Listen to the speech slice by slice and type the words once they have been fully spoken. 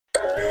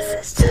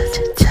is just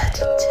a touch.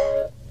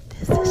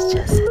 This is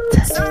just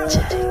a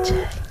touch.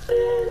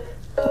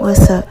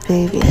 What's up,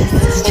 baby? This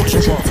is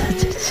just a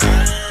touch.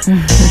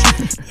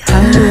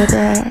 Y'all hear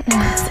that?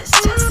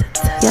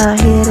 Y'all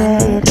hear that?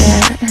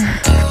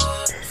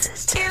 This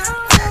is just a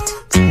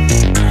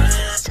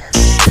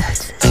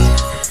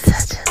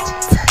touch.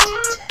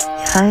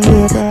 Y'all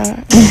hear that?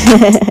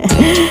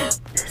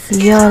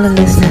 Y'all are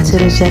listening to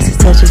the Just a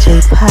Touch of J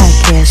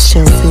podcast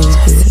show,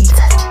 baby.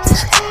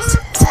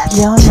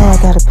 Y'all know I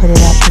gotta put it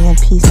out there in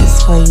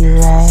pieces for you,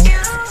 right?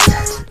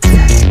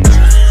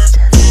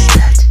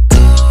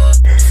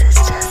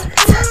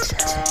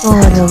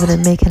 Going over to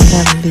making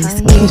Lemon-B's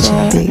kitchen,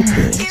 baby.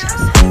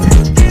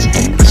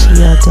 She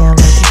y'all down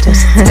like the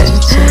Just a Touch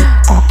of J.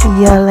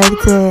 Y'all like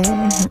that?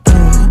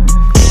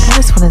 I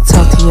just wanna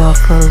talk to y'all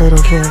for a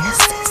little bit.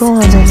 Go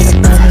on over to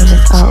my name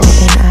is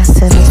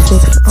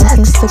RONI76 on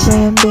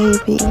Instagram,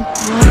 baby. Y'all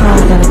know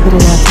I gotta put it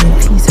out there in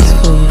pieces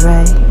for you,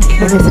 right?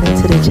 You're listening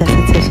to the Just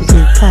a Touch of J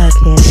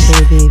podcast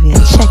show, baby.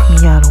 And check me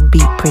out on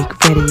Beat Break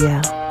Radio,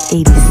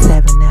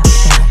 87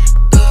 FM.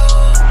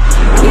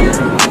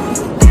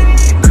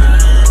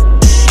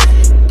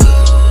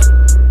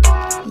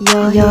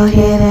 Y'all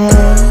hear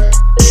that?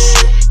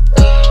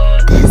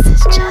 This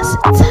is Just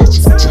a Touch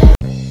of J.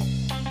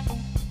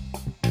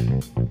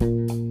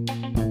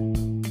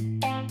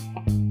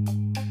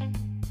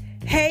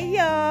 Hey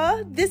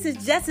y'all, this is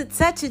Just a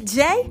Touch of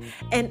J,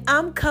 and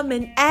I'm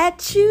coming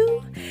at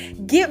you,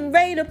 getting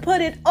ready to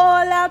put it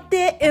all out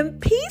there in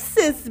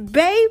pieces,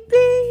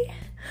 baby.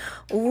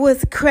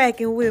 What's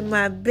cracking with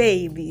my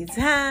babies,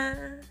 huh?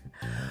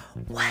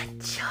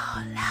 What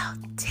y'all out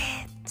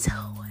there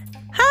doing,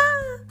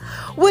 huh?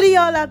 What are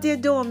y'all out there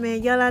doing,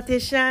 man? Y'all out there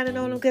shining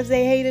on them because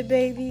they hate it,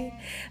 baby?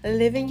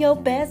 Living your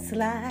best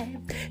life.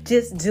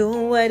 Just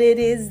doing what it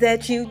is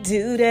that you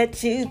do.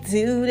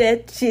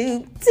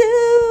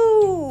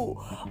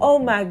 Oh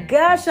my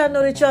gosh, I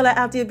know that y'all are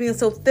out there being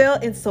so thorough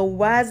and so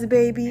wise,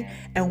 baby.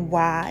 And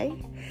why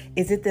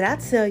is it that I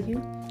tell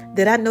you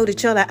that I know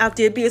that y'all are out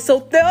there being so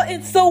thorough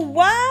and so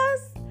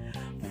wise?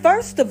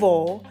 First of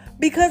all,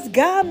 because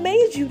God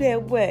made you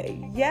that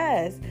way.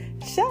 Yes.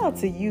 Shout out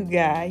to you,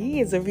 God.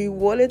 He is a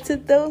rewarder to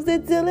those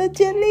that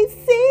diligently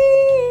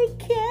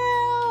seek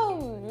Him.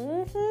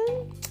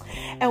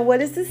 And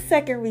what is the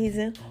second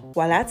reason?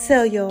 While I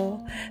tell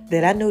y'all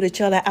that I know that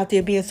y'all are out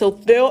there being so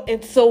thorough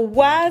and so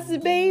wise,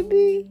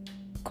 baby.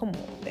 Come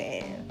on,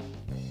 man.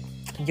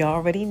 Y'all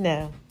already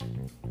know.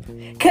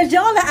 Because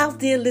y'all are out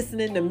there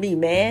listening to me,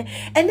 man.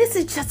 And this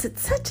is Just a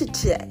Touch of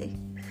J.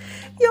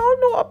 Y'all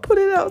know I put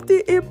it out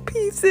there in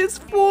pieces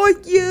for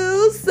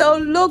you. So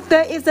look,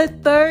 there is a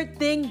third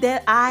thing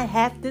that I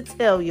have to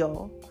tell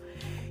y'all.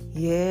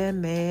 Yeah,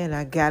 man,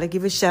 I gotta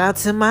give a shout out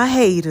to my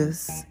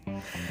haters.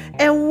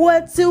 And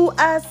what do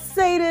I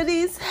say to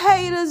these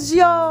haters,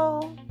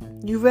 y'all?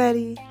 You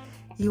ready?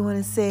 You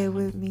wanna say it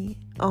with me?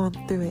 On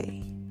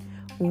 3.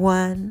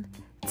 1,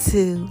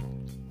 2,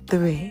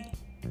 3.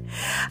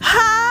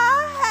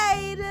 Hi,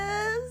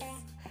 haters.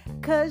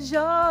 'Cause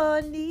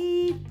y'all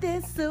need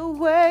this to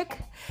work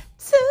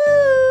too.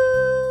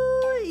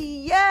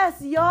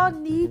 Yes, y'all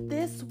need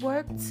this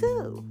work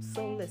too.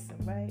 So listen,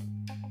 right?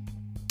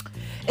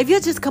 If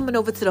you're just coming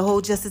over to the whole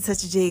Just a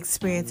Touch of J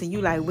experience and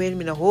you like, wait a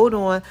minute, hold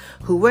on.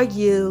 Who are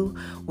you?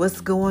 What's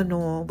going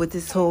on with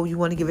this whole, you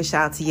want to give a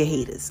shout out to your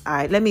haters. All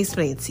right, let me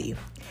explain it to you.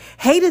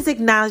 Haters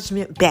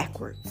acknowledgement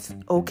backwards,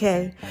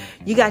 okay?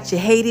 You got your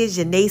haters,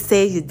 your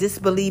naysayers, your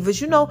disbelievers.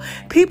 You know,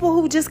 people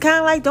who just kind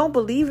of like don't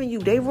believe in you.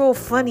 They real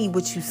funny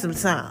with you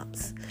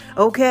sometimes,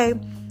 okay?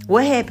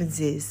 What happens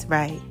is,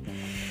 right,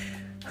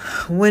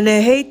 when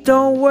the hate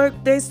don't work,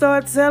 they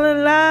start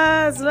telling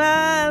lies.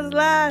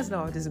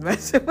 No, I'm just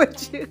messing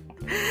with you.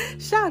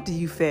 Shout out to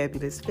you,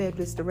 Fabulous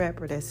the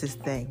rapper. That's his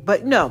thing.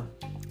 But no,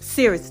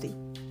 seriously,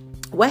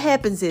 what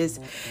happens is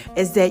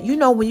that, you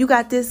know, when you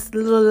got this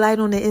little light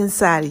on the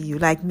inside of you,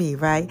 like me,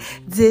 right?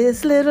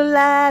 This little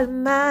light of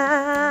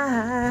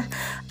mine,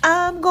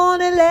 I'm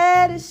gonna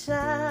let it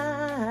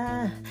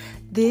shine.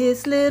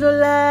 This little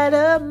light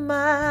of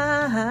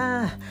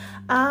mine,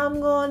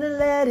 I'm gonna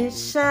let it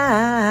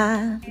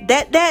shine.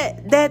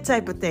 That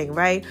type of thing,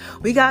 right?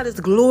 We got this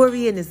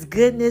glory and this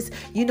goodness,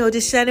 you know,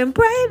 just shining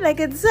bright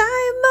like a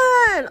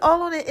diamond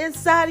all on the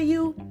inside of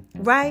you,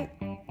 right?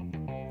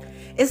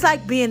 It's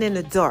like being in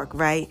the dark,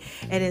 right?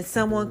 And then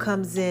someone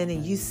comes in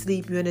and you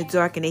sleep, you're in the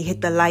dark, and they hit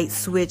the light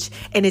switch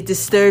and it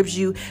disturbs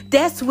you.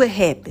 That's what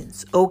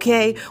happens,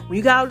 okay? When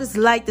you got all this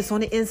light that's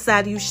on the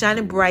inside of you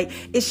shining bright,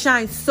 it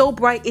shines so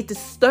bright it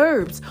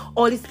disturbs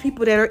all these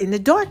people that are in the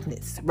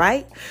darkness,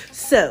 right?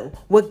 So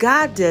what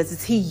God does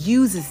is He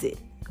uses it,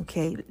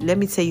 okay? Let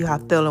me tell you how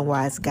thorough and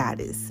wise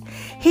God is.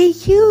 He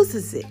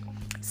uses it.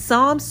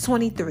 Psalms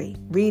 23,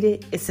 read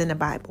it, it's in the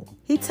Bible.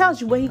 He tells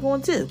you what He's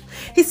going to do.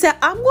 He said,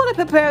 I'm going to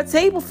prepare a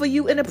table for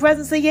you in the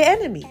presence of your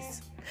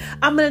enemies.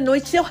 I'm going to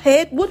anoint your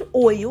head with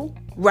oil,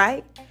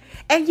 right?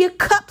 And your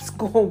cup's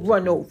going to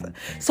run over.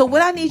 So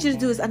what I need you to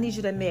do is I need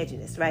you to imagine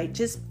this, right?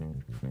 Just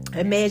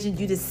Imagine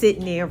you just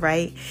sitting there,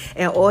 right?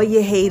 And all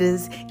your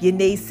haters, your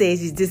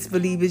naysayers, your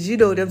disbelievers, you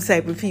know them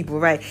type of people,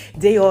 right?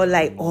 They all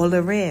like all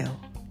around,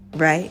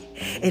 right?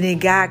 And then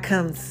God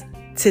comes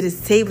to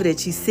this table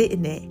that you're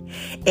sitting at,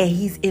 and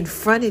he's in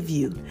front of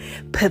you,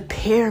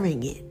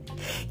 preparing it,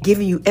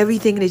 giving you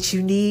everything that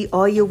you need,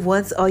 all your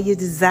wants, all your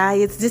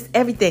desires, just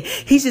everything.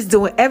 He's just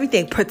doing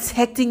everything,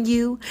 protecting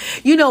you,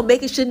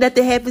 making sure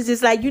nothing happens.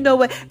 It's like, you know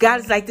what?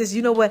 God is like this.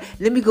 You know what?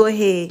 Let me go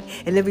ahead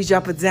and let me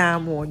drop a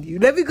dime on you.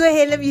 Let me go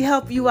ahead. Let me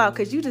help you out,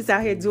 because you just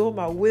out here doing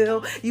my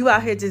will. You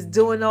out here just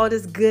doing all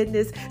this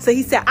goodness. So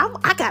he said,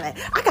 I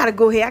gotta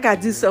go ahead. I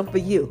gotta do something for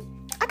you.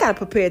 I gotta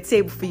prepare a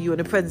table for you in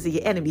the presence of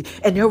your enemy.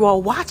 And they're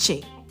all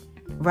watching.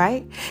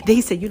 Right? Then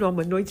he said, I'm going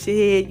to anoint your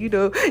head,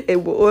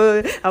 and with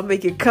oil, I'll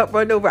make your cup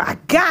run over. I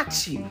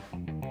got you.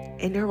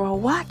 And they're all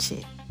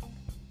watching.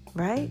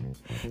 Right?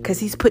 Because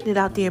he's putting it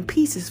out there in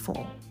pieces for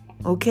them.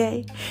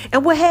 Okay?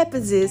 And what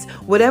happens is,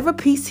 whatever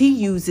piece he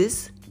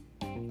uses,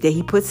 that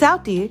he puts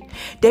out there,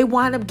 they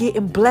wind up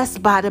getting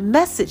blessed by the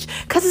message.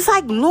 Because it's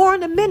like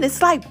luring them in.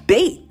 It's like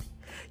bait.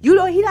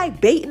 He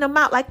like baiting them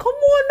out. Like, come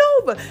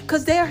on over.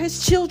 Because they're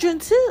his children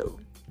too.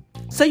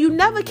 So you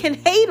never can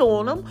hate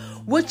on them.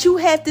 What you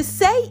have to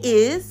say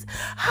is,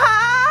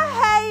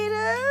 hi,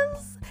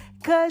 haters,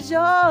 because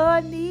y'all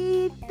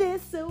need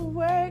this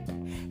work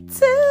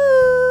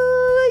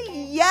too.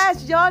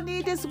 Yes, y'all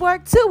need this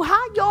work too.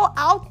 How y'all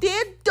out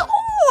there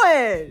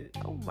doing?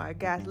 Oh, my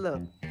God.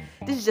 Look,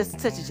 this is just a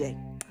touch of J.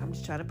 I'm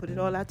just trying to put it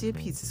all out there in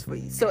pieces for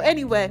you. So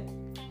anyway,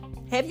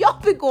 have y'all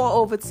been going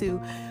over to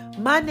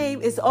my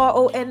name is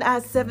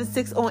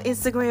RONI76 on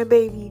Instagram,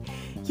 baby.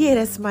 Yeah,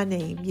 that's my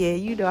name.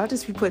 Yeah, I'll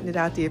just be putting it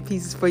out there in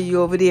pieces for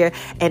you over there.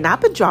 And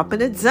I've been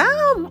dropping a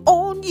dime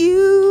on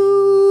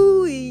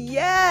you.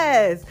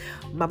 Yes.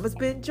 Mama's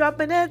been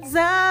dropping a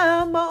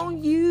dime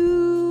on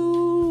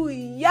you.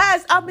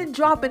 Yes, I've been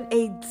dropping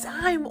a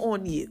dime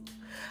on you.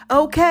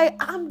 Okay,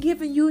 I'm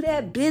giving you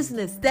that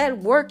business, that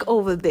work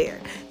over there.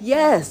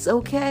 Yes,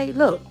 okay,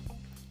 look.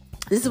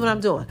 This is what I'm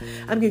doing.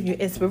 I'm giving you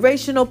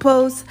inspirational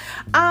posts.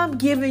 I'm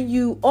giving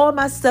you all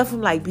my stuff from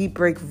like Beat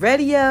Break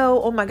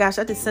Radio. Oh my gosh,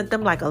 I just sent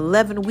them like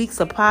 11 weeks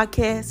of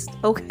podcast.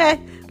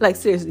 Okay? Like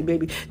seriously,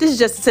 baby. This is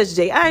just a touch of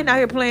J. I ain't out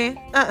here playing.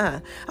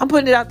 I'm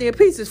putting it out there in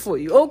pieces for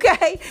you.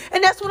 Okay?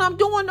 And that's what I'm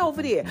doing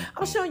over there.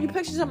 I'm showing you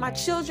pictures of my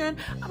children.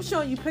 I'm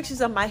showing you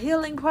pictures of my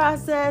healing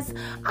process.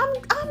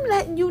 I'm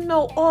letting you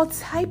know all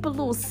type of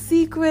little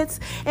secrets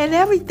and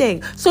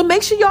everything. So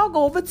make sure y'all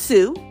go over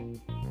to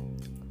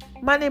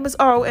my name is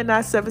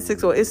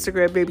RONI76 on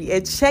Instagram, baby,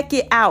 and check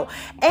it out.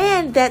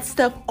 And that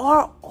stuff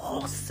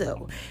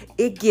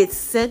it gets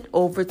sent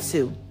over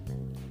to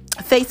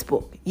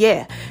Facebook.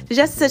 Yeah, the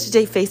Just Touch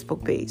J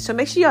Facebook page. So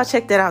make sure y'all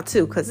check that out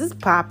too, because it's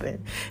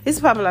popping. It's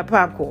popping like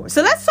popcorn.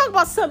 So let's talk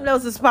about something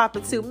else that's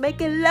popping too.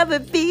 Making Love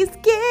in V's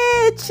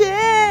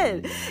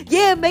Kitchen.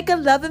 Yeah,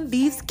 Making Love in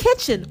V's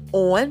Kitchen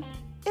on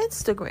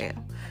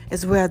Instagram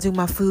is where I do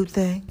my food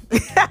thing.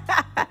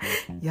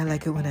 Y'all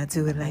like it when I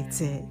do it like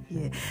that.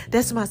 Yeah,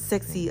 that's my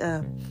sexy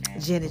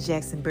Janet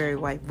Jackson Barry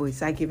White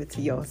voice. I give it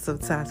to y'all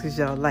sometimes because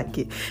y'all like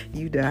it.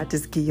 I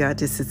just give y'all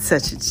just a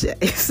touch of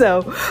J. So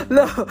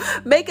look,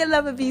 Making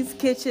Love in V's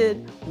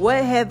Kitchen.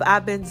 What have I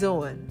been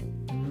doing?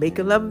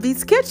 Making Love in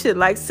V's Kitchen.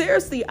 Like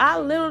seriously, I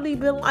literally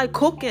been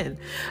cooking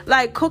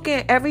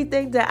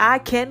everything that I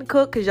can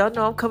cook, because y'all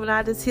know I'm coming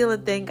out of this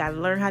healing thing. Gotta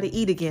learn how to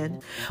eat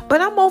again.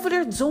 But I'm over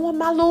there doing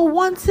my little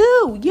one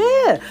too.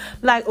 Yeah,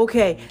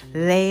 okay,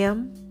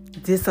 lamb.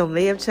 Did some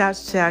lamb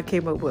chops. Child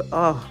came up with,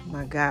 oh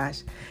my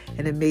gosh,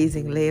 an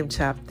amazing lamb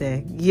chop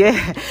thing.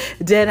 Yeah.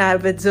 Then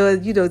I've been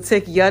doing,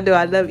 turkey. Y'all know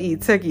I love eating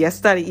turkey. I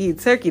started eating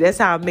turkey. That's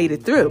how I made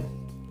it through.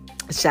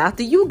 Shout out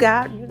to you,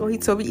 God. He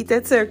told me to eat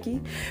that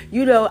turkey.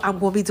 I'm going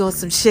to be doing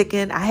some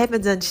chicken. I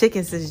haven't done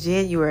chicken since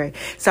January.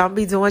 So I'll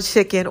be doing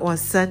chicken on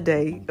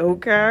Sunday.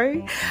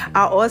 Okay.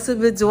 I also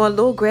been doing a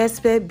little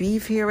grass-fed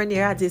beef here and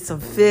there. I did some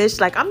fish.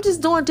 I'm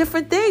just doing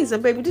different things.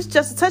 And baby, this is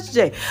just a touch of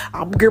J.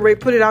 I'm getting ready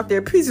to put it out there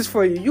in pieces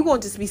for you. You're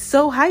going to just be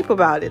so hype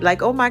about it.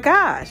 Oh my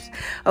gosh.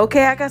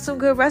 Okay. I got some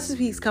good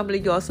recipes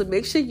coming to y'all. So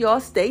make sure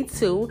y'all stay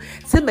tuned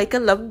to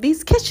Making Love in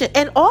V's Kitchen.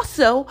 And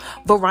also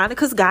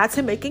Veronica's Guide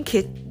to Making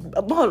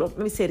Hold on, let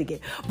me say it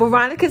again.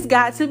 Veronica's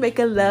Guide to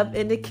Making Love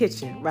in the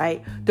Kitchen,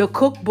 right? The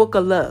Cookbook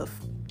of Love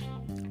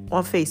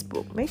on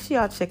Facebook. Make sure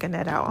y'all checking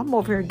that out. I'm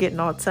over here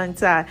getting all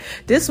tongue-tied.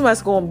 This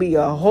one's going to be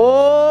a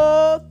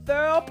whole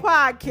thorough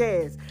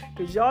podcast,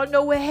 because y'all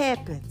know what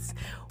happens.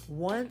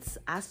 Once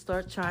I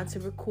start trying to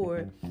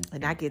record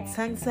and I get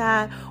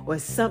tongue-tied or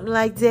something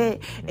like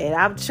that, and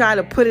I'm trying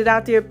to put it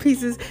out there in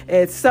pieces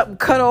and something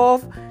cut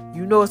off,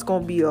 it's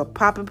going to be a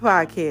popping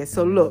podcast.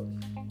 So look,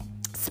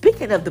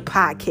 speaking of the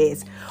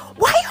podcast,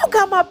 why y'all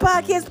got my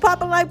podcast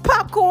popping like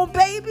popcorn,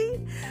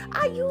 baby?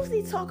 I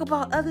usually talk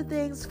about other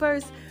things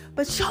first,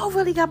 but y'all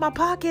really got my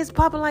podcast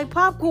popping like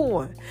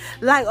popcorn.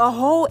 A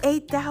whole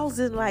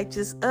 8,000,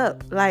 just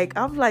up.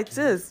 I'm like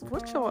this.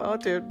 What y'all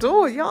out there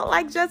doing? Y'all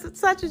like Just a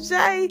Touch of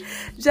J?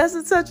 Just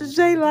a Touch of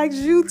J likes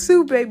you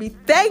too, baby.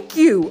 Thank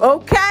you,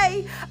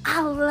 okay?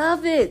 I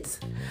love it.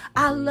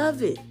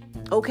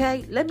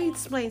 Okay, let me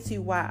explain to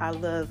you why I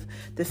love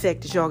the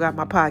fact that y'all got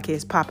my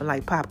podcast popping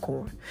like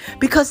popcorn.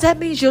 Because that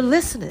means you're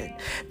listening.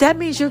 That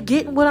means you're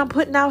getting what I'm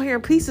putting out here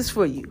in pieces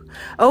for you.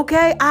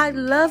 Okay, I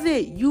love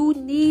it. You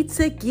need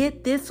to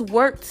get this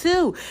work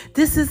too.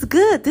 This is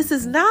good. This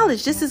is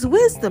knowledge. This is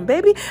wisdom,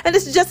 baby. And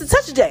this is just a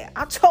touch of that.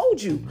 I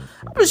told you.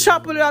 I'm just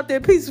trying to put it out there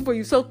in pieces for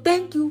you. So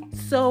thank you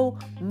so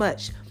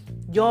much.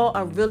 Y'all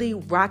are really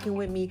rocking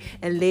with me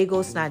in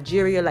Lagos,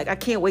 Nigeria. Like, I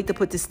can't wait to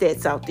put the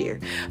stats out there.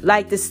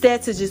 Like, the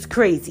stats are just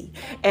crazy.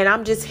 And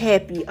I'm just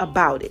happy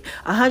about it.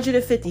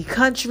 150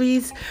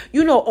 countries,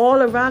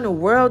 all around the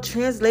world,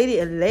 translated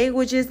in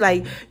languages.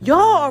 Like, y'all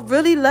are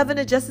really loving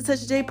the Just a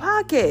Touch of J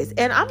podcast.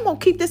 And I'm going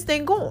to keep this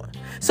thing going.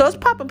 So, it's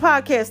Poppin'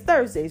 Podcast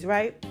Thursdays,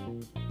 right?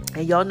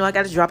 And y'all know I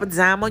got to drop a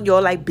dime on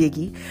y'all like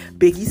Biggie.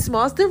 Biggie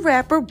Smalls the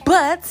rapper.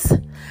 But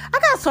I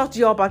got to talk to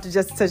y'all about the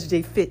Just a Touch of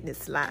J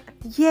fitness line.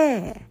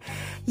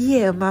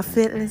 Yeah, my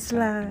fitness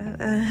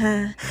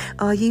line.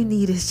 All you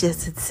need is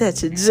just a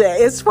touch of J.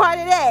 It's part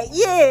of that.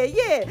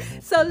 Yeah.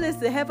 So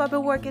listen, have I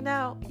been working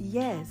out?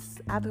 Yes,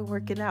 I've been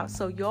working out.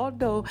 So y'all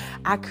know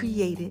I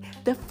created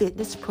the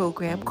fitness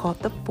program called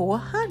the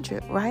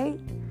 400, right?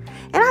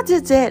 And I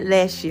did that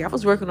last year. I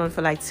was working on it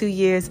for like 2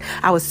 years.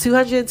 I was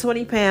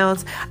 220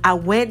 pounds. I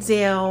went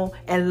down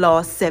and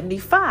lost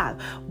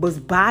 75. Was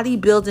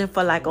bodybuilding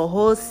for like a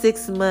whole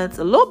 6 months.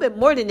 A little bit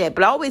more than that.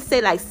 But I always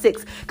say like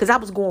 6 because I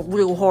was going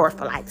real hard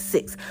for like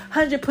 6.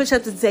 100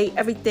 push-ups a day,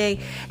 everything.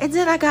 And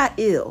then I got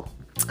ill.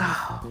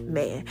 Oh,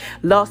 man.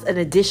 Lost an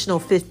additional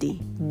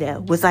 50.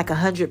 No, was like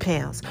 100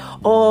 pounds.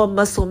 All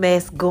muscle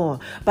mass gone.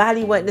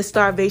 Body went into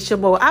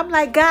starvation mode. I'm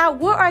like, God,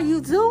 what are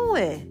you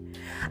doing?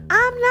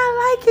 I'm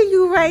not liking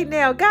you right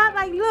now. God,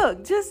 like,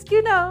 look, just,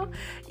 you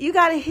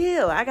got to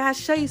heal. I got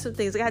to show you some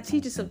things. I got to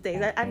teach you some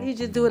things. I need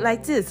you to do it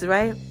like this,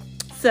 right?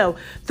 So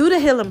through the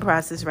healing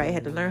process, right, I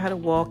had to learn how to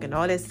walk and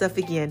all that stuff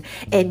again.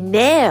 And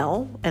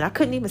now, and I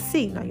couldn't even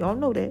see. Now, y'all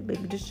know that.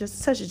 Maybe this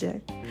just a touch of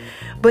that.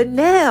 But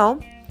now,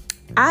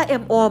 I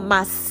am on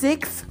my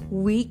 6th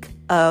week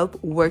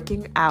of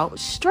working out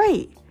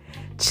straight.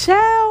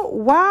 Child,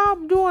 while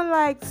I'm doing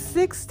like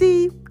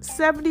 60,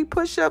 70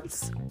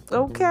 push-ups,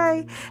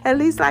 okay, at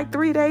least like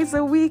 3 days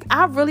a week,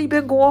 I've really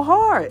been going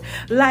hard.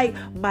 Like,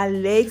 my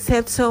legs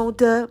have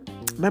toned up.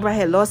 Remember I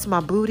had lost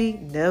my booty?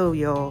 No,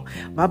 y'all.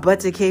 My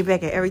button came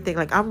back and everything.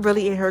 Like, I'm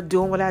really in here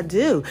doing what I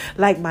do.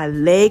 Like, my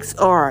legs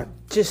are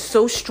just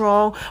so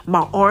strong.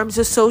 My arms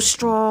are so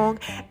strong.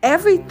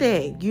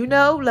 Everything,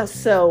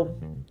 So,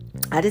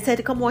 I just had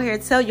to come on here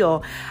and tell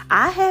y'all,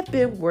 I have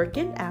been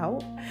working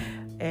out.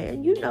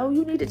 And, you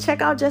need to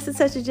check out Just a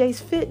Touch of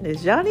J's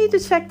Fitness. Y'all need to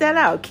check that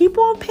out. Keep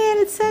on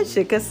paying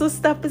attention because some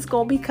stuff is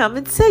going to be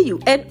coming to you.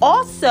 And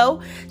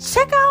also,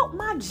 check out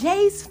my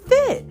J's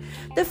Fit,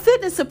 the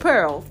fitness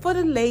apparel for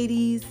the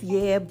ladies.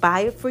 Yeah,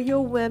 buy it for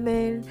your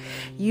women.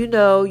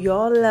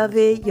 Y'all love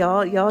it.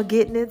 Y'all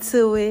getting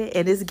into it.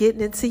 And it's getting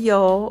into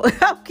y'all.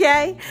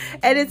 Okay?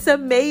 And it's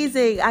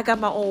amazing. I got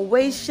my own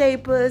waist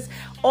shapers.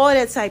 All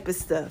that type of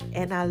stuff.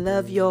 And I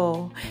love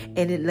y'all.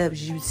 And it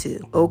loves you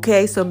too.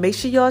 Okay? So make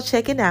sure y'all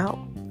checking out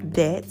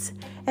that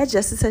at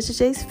Just a Touch of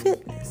J's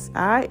Fitness.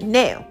 All right?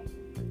 Now,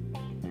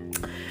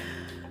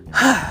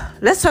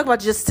 let's talk about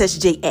Just a Touch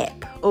of J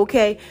app.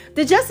 Okay?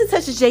 The Just a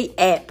Touch of J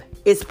app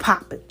is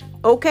popping.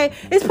 Okay?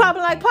 It's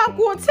popping like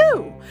popcorn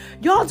too.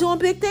 Y'all doing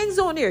big things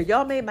on there.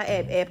 Y'all made my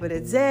app of the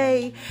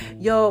day.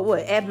 Y'all,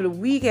 app of the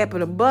week, app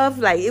of the month.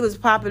 Like, it was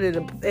popping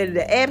in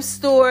the app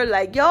store.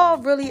 Like, y'all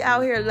really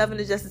out here loving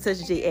the Just a Touch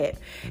of J app.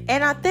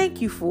 And I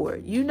thank you for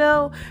it,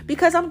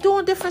 because I'm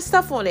doing different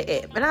stuff on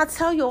the app. And I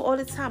tell y'all all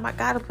the time, I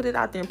got to put it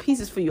out there in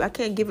pieces for you. I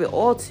can't give it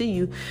all to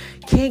you.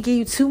 Can't give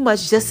you too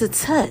much, just a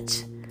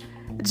touch.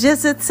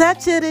 Just a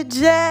touch of the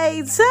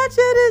J. Touch of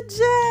the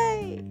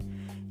J.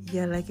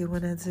 Yeah, I like it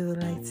when I do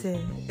it like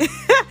that.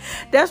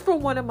 That's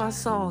from one of my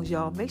songs,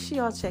 y'all. Make sure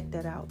y'all check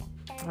that out.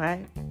 All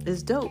right?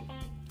 It's dope.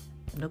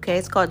 Okay?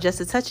 It's called Just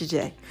a Touch of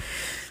J.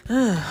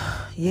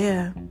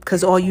 Yeah.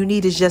 Because all you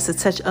need is just a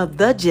touch of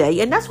the J.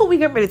 And that's what we're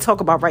getting ready to talk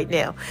about right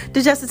now.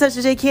 The Just a Touch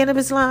of J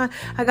cannabis line.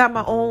 I got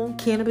my own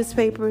cannabis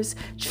papers,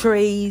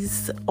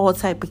 trays, all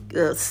type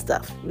of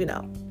stuff,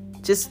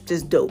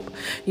 Just dope,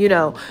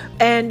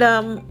 And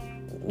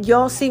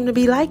y'all seem to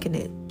be liking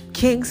it.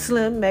 King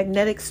Slim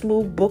Magnetic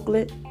Smooth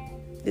Booklet.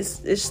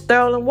 It's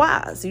thorough and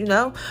wise,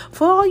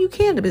 for all you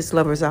cannabis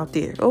lovers out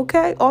there,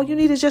 okay? All you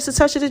need is just a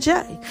touch of the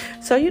J.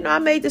 So, I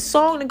made this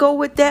song to go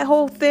with that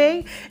whole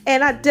thing,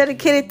 and I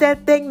dedicated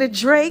that thing to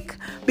Drake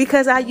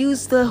because I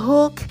used the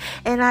hook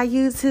and I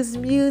used his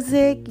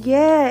music,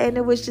 yeah, and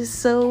it was just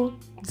so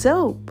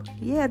dope.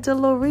 Yeah, I did a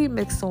little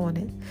remix on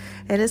it,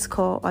 and it's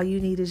called All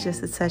You Need Is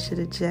Just a Touch of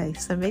the J.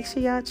 So make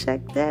sure y'all check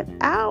that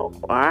out,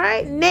 all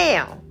right?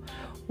 Now,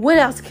 what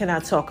else can I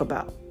talk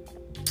about?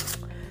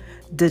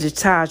 The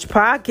Detaj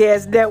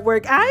Podcast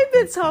Network. I ain't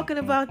been talking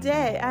about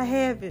that. I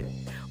haven't.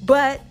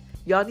 But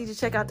y'all need to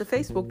check out the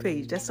Facebook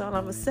page. That's all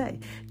I'm going to say.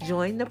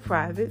 Join the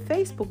private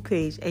Facebook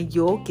page and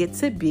you'll get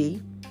to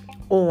be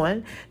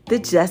on the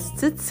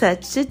Just a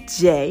Touch of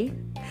J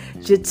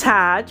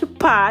Jataj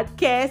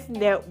Podcast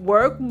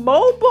Network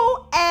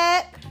mobile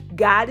app.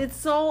 Got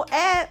its own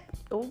app.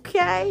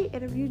 Okay,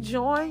 and if you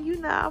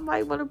join, I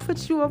might want to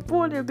put you up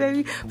on there,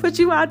 baby. Put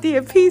you out there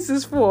in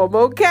pieces for them,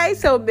 okay?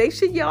 So make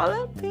sure y'all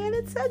are paying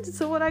attention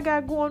to what I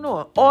got going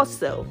on.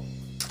 Also,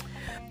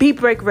 Beat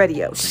Break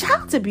Radio. Shout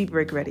out to Beat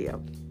Break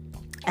Radio.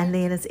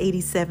 Atlanta's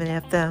 87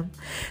 FM.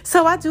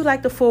 So I do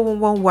like the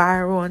 411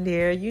 wire on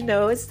there.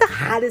 It's the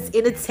hottest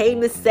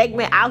entertainment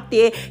segment out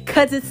there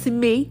because it's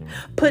me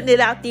putting it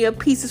out there in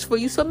pieces for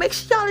you. So make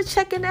sure y'all are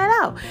checking that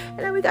out. And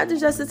then we got the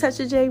Just a Touch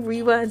of J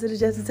reruns of the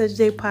Just a Touch of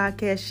J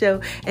podcast show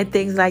and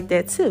things like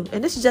that too.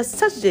 And this is Just a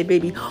Touch of J,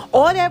 baby.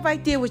 All that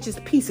right there was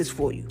just pieces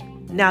for you.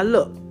 Now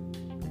look,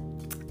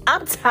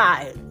 I'm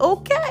tired,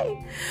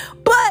 okay?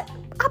 But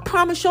I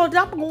promise y'all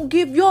that I'm going to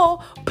give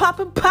y'all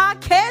Poppin'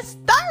 Podcast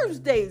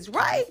Thursdays,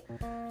 right?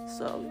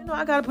 So,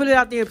 I got to put it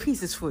out there in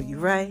pieces for you,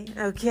 right?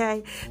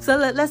 Okay? So,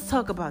 let's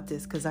talk about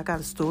this because I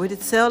got a story to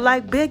tell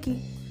like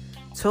Biggie.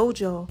 Told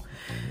y'all.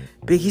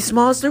 Biggie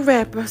Smalls the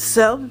rapper.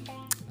 So,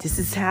 this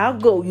is how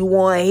it go. You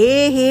want to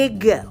hear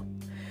go.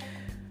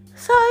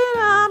 So,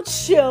 I'm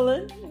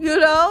chilling,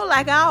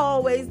 like I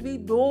always be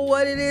doing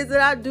what it is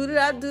that I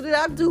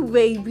do,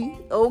 baby.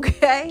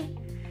 Okay?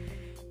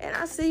 And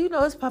I say,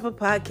 it's Papa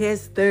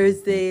Podcast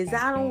Thursdays.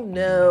 I don't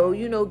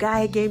know.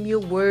 Guy gave me a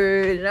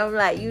word. And I'm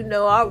like,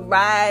 all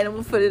right, I'm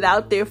going to put it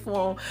out there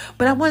for him.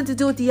 But I wanted to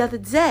do it the other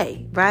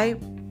day, right?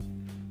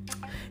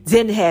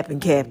 Didn't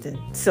happen, Captain.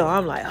 So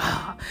I'm like,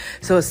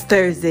 so it's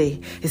Thursday.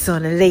 It's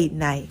on a late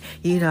night.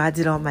 I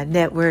did all my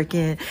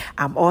networking.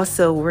 I'm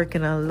also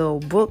working on a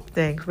little book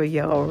thing for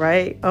y'all,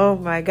 right? Oh,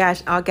 my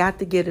gosh. I got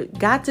to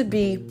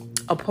be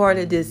a part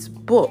of this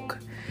book,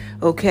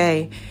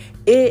 okay?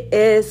 It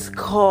is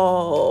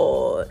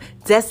called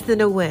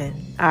Destined to Win,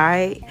 all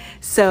right?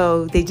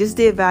 So they just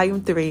did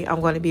volume 3. I'm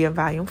going to be in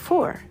volume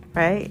 4,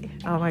 right?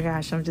 Oh, my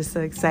gosh, I'm just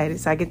so excited.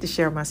 So I get to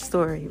share my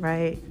story,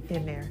 right,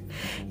 in there.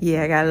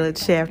 Yeah, I got a little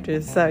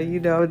chapter, so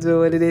I'm doing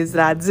what it is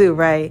that I do,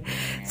 right?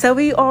 So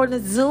we are on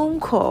a Zoom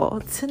call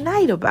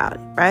tonight about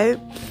it, right?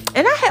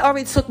 And I had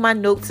already took my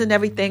notes and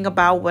everything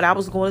about what I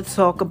was going to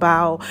talk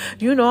about.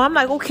 I'm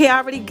like, okay, I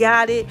already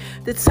got it.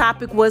 The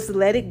topic was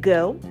let it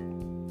go.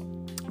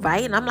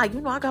 Right? And I'm like,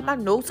 I got my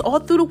notes all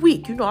through the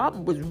week. I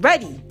was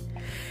ready.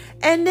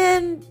 And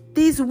then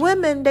these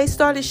women, they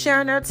started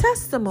sharing their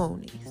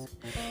testimonies.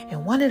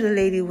 And one of the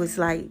ladies was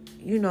like,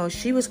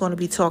 she was going to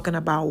be talking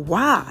about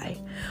why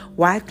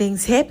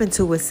things happen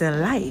to us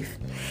in life.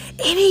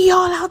 Any of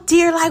y'all out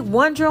there like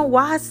wondering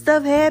why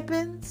stuff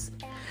happens?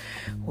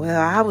 Well,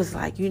 I was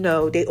like,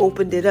 they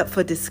opened it up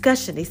for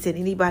discussion. They said,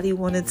 anybody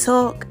want to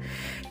talk?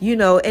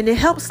 And it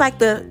helps like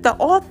the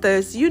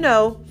authors,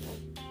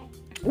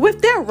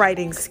 with their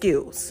writing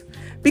skills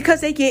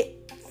because they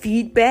get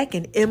feedback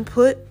and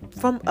input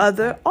from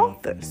other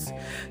authors.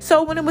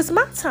 So when it was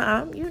my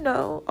time,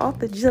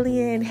 author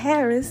Jillian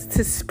Harris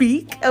to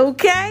speak,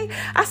 okay?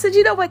 I said,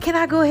 what, can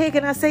I go ahead?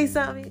 Can I say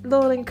something? A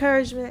little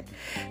encouragement.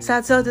 So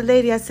I told the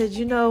lady, I said,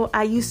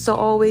 I used to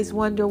always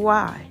wonder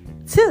why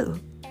too.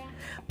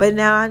 But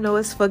now I know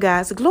it's for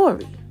God's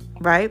glory,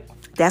 right?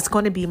 That's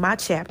going to be my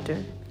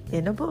chapter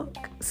in the book.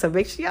 So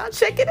make sure y'all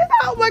checking it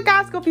out. Oh my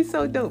God, it's going to be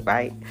so dope,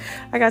 right?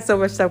 I got so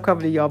much stuff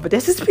coming to y'all, but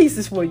that's just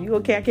pieces for you,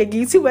 okay? I can't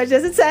give you too much,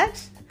 just a touch.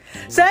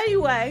 So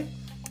anyway,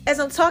 as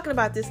I'm talking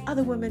about this,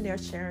 other women, they're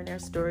sharing their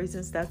stories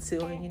and stuff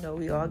too. And,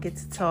 we all get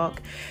to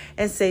talk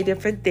and say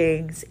different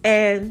things.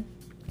 And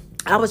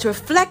I was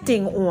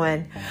reflecting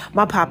on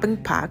my Poppin'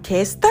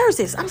 Podcast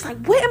Thursdays. I was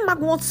like, what am I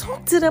going to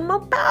talk to them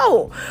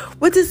about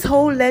with this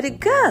whole let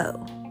it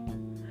go?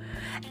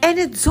 And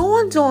it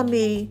dawned on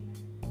me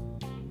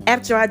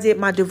after I did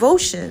my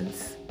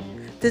devotions.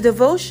 The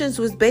devotions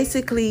was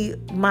basically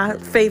my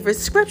favorite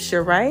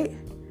scripture, right?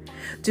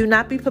 Do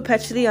not be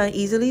perpetually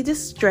uneasily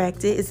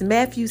distracted. It's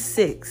Matthew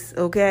 6,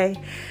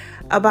 okay?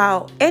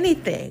 About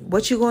anything,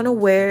 what you're going to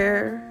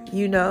wear,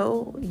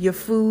 your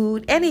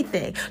food,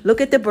 anything.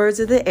 Look at the birds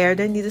of the air.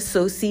 They neither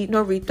sow seed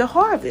nor reap the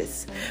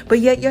harvest. But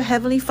yet your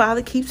heavenly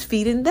Father keeps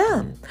feeding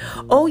them.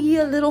 Oh, ye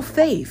a little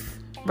faith,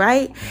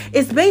 right?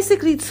 It's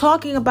basically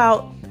talking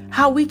about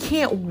how we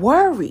can't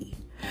worry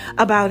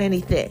about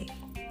anything.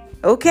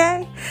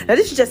 Okay? Now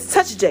this is just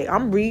Touch J.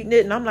 I'm reading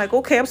it and I'm like,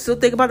 okay, I'm still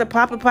thinking about the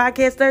Poppin'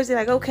 Podcast Thursday.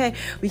 Like, okay,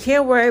 we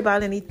can't worry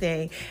about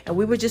anything. And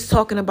we were just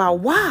talking about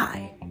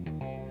why.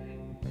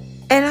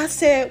 And I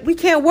said, we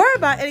can't worry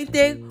about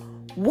anything.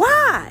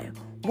 Why?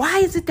 Why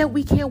is it that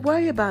we can't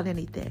worry about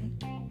anything?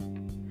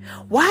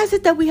 Why is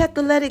it that we have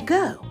to let it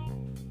go?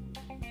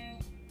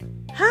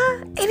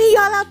 Huh? Any of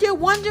y'all out there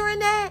wondering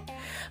that?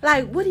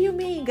 Like, what do you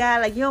mean,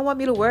 God? Like, you don't want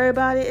me to worry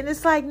about it? And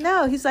it's like,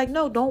 no. He's like,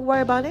 no, don't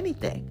worry about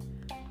anything.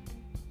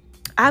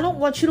 I don't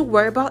want you to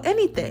worry about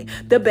anything.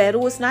 The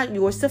battle is not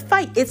yours to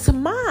fight. It's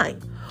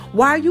mine.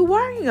 Why are you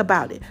worrying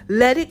about it?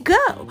 Let it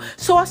go.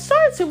 So I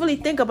started to really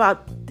think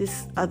about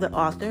this other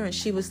author, and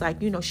she was like,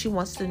 she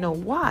wants to know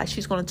why.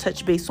 She's going to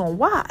touch base on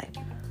why.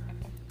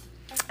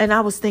 And I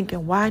was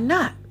thinking, why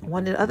not?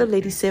 One of the other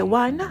ladies said,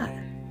 why not?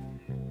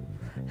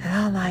 And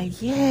I'm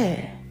like,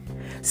 yeah.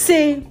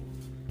 See,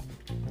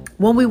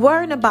 When we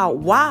worrying about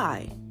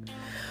why,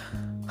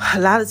 a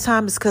lot of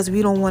times it's because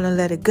we don't want to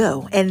let it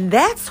go. And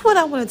that's what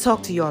I want to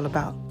talk to y'all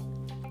about.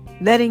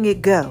 Letting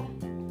it go.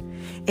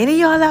 Any of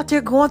y'all out there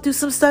going through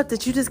some stuff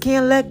that you just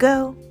can't let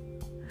go?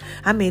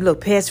 I mean,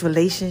 look, past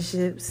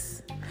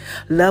relationships,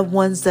 loved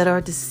ones that are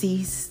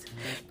deceased,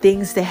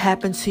 things that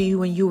happened to you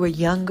when you were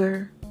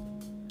younger.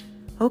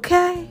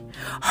 Okay?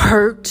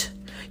 Hurt.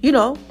 You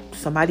know,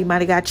 somebody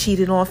might have got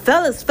cheated on.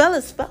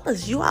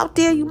 Fellas, you out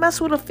there, you mess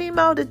with a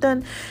female that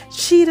done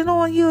cheated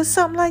on you or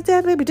something like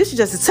that, baby. This is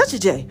just a touch of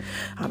J.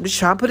 I'm just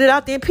trying to put it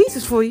out there in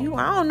pieces for you.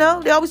 I don't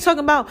know. They always talking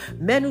about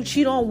men who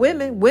cheat on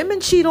women. Women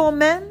cheat on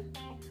men.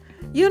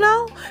 You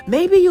know,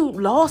 maybe you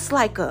lost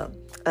like a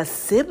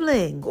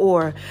sibling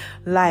or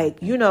like,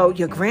 you know,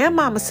 your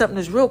grandmama, something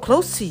that's real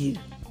close to you.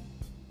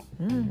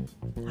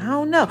 I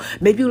don't know.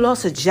 Maybe you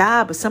lost a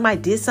job or somebody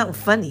did something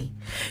funny.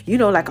 You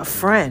know, like a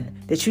friend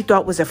that you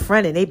thought was a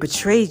friend and they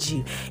betrayed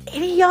you.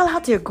 Any of y'all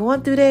out there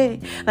going through that?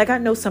 Like, I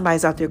know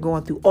somebody's out there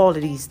going through all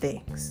of these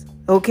things.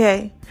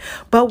 Okay.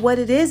 But what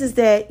it is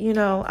that, you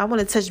know, I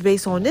want to touch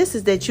base on this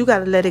is that you got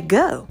to let it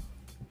go.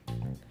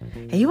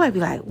 And you might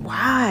be like,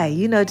 why?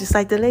 You know, just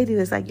like the lady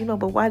that's like, you know,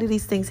 but why do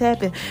these things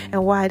happen?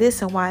 And why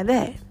this and why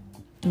that?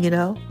 You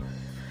know?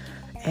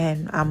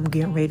 And I'm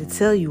getting ready to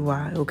tell you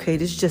why, okay?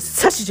 This is just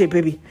such a J,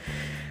 baby.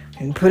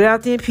 And put it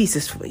out there in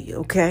pieces for you,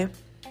 okay?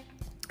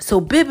 So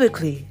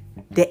biblically,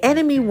 the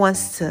enemy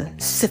wants to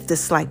sift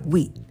us like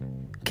wheat,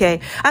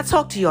 okay? I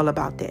talked to y'all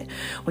about that.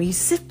 When you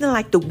sift it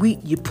like the wheat,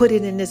 you put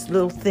it in this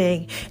little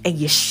thing and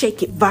you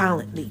shake it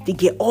violently to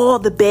get all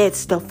the bad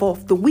stuff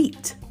off the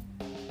wheat,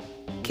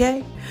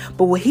 okay?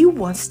 But what he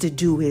wants to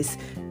do is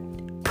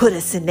put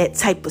us in that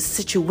type of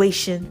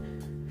situation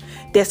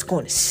that's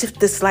going to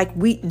sift us like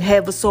wheat and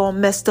have us all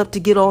messed up to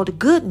get all the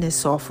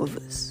goodness off of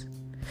us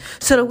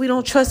so that we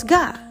don't trust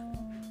God,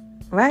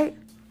 right?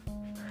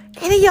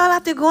 Any of y'all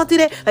out there going through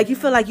that? Like you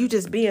feel like you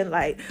just being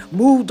like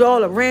moved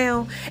all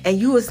around and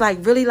you was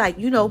like really like,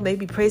 you know,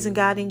 maybe praising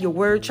God in your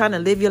word, trying to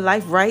live your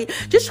life right,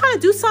 just trying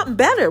to do something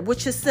better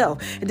with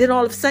yourself. And then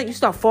all of a sudden you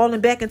start falling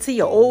back into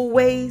your old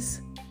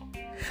ways.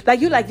 Like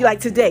you like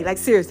today, like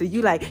seriously,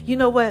 you like, you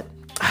know what?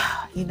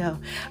 You know,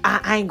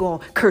 I ain't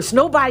gonna curse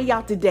nobody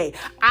out today.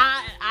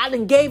 I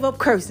done gave up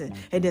cursing.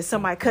 And then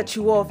somebody cut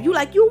you off. You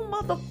like, you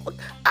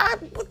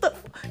motherfucker.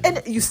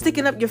 And you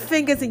sticking up your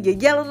fingers and you're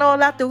yelling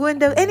all out the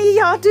window. Any of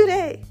y'all do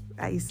that?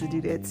 I used to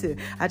do that too.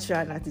 I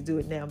try not to do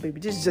it now, baby.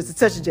 This is just a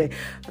touch of J.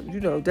 You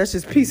know, that's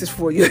just pieces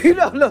for you. You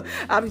know, look,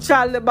 I'm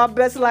trying to live my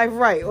best life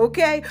right,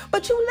 okay?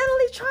 But you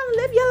literally trying to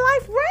live your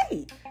life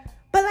right.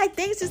 But like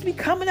things just be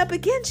coming up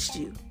against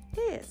you.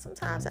 Yeah,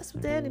 sometimes that's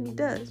what the enemy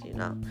does, you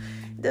know.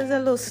 He does that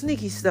little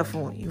sneaky stuff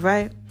on you,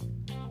 right?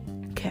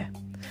 Okay.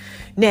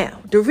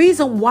 Now, the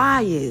reason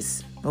why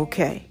is,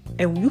 okay,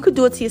 and you could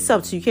do it to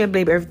yourself, so you can't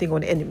blame everything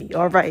on the enemy,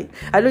 all right?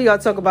 I know I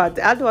talk about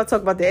the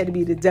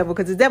enemy, the devil,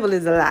 because the devil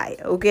is a lie,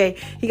 okay?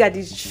 He got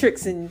these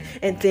tricks and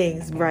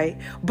things, right?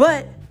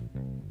 But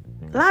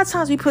a lot of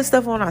times we put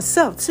stuff on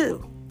ourselves,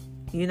 too,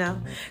 you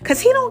know? Because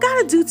he don't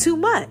got to do too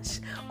much.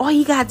 All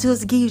he got to do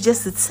is give you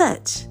just a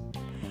touch.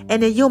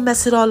 And then you'll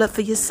mess it all up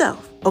for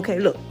yourself. Okay,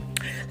 look.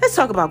 Let's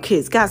talk about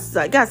kids. God's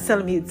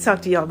telling me to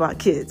talk to y'all about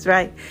kids,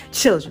 right?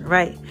 Children,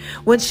 right?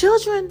 When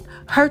children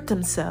hurt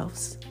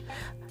themselves,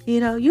 you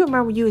know, you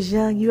remember when you was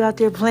young, you out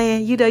there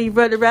playing, you know, you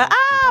run around,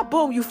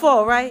 boom, you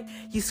fall, right?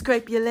 You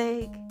scrape your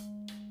leg,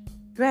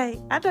 right?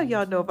 I know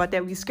y'all know about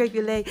that. When you scrape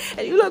your leg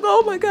and you're like,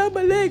 oh my God,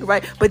 my leg,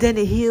 right? But then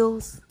it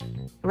heals,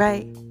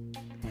 right?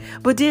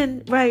 But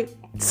then, right,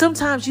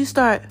 sometimes you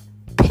start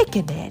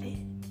picking at it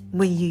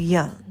when you're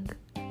young.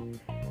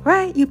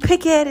 Right? You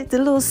pick at it, the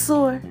little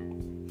sore.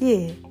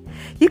 Yeah.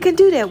 You can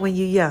do that when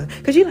you're young.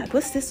 Because you're like,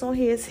 what's this on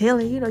here? It's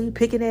healing. You know, you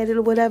picking at it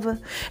or whatever.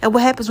 And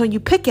what happens when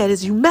you pick at it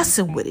is you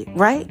messing with it,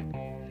 right?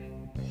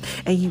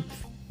 And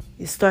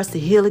it starts to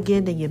heal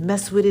again. Then you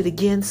mess with it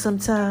again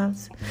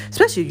sometimes.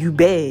 Especially if you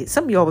bad.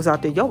 Some of y'all was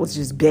out there. Y'all was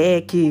just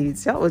bad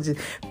kids. Y'all was just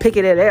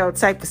picking at all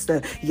type of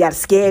stuff. You got a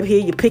scab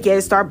here. You pick at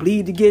it, start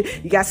bleeding again.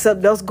 You got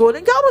something else going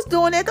on. Y'all was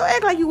doing that. Don't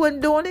act like you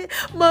wasn't doing it.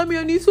 Mommy,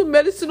 I need some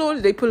medicine on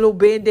it. They put a little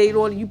Band-Aid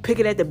on it. You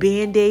picking at the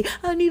Band-Aid.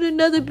 I need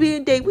another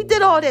Band-Aid. We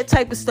did all that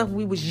type of stuff when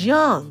we was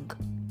young.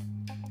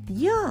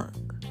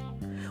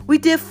 We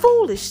did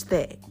foolish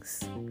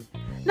things.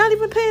 Not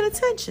even paying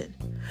attention.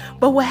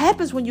 But what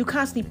happens when you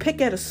constantly pick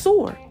at a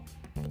sore?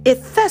 It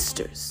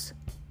festers.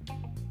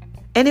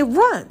 And it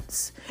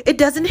runs. It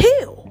doesn't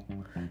heal.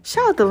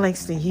 Shout out to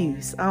Langston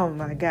Hughes. Oh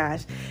my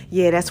gosh.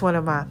 Yeah, that's one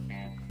of my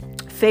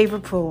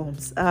favorite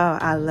poems. Oh,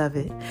 I love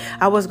it.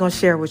 I was going to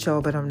share it with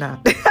y'all, but I'm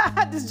not.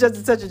 This is just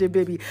a touch of it,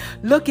 baby.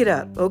 Look it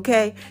up,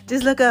 okay?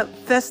 Just look up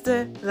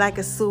Fester Like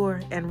a Sore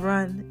and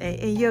Run,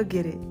 and you'll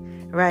get it,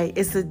 right?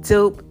 It's a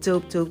dope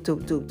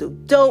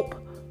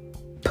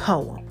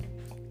poem.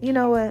 You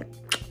know what?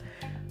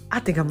 I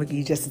think I'm going to give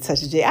you just a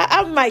touch of J.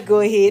 I might go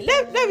ahead.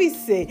 Let me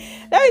see.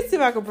 Let me see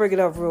if I can bring it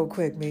up real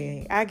quick,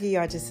 man. I'll give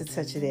y'all just a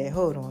touch of that.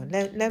 Hold on.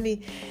 Let me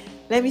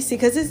see.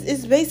 Because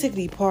it's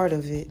basically part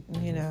of it,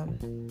 you know.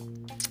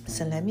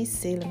 listen, let me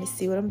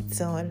see what I'm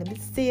doing. Let me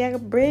see, I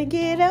can bring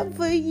it up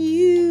for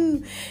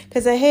you.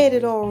 Because I had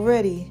it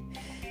already,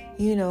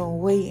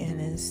 waiting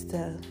and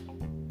stuff.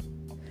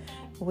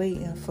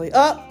 Waiting for you.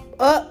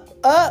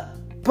 Up.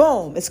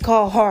 Boom. It's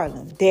called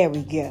Harlem. There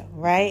we go,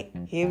 right?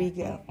 Here we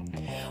go.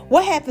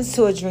 What happens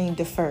to a dream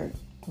deferred,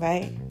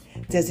 right?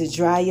 Does it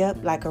dry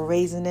up like a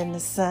raisin in the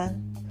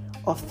sun?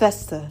 Or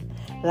fester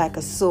like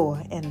a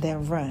sore and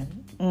then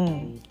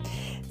run?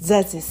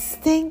 Does it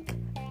stink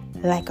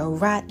like a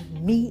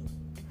rotten meat?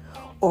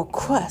 Or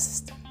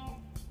crust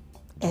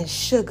and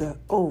sugar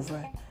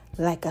over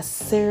like a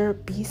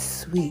syrupy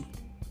sweet?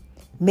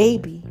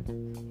 Maybe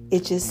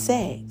it just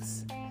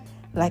sags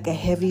like a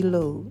heavy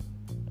load.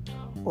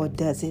 Or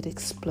does it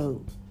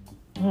explode?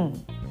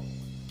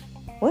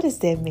 What does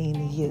that mean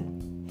to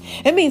you?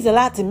 It means a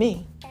lot to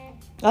me.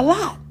 A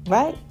lot,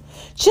 right?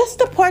 Just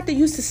the part that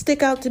used to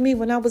stick out to me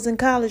when I was in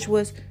college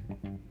was,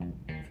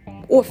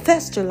 or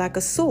fester like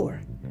a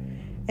sore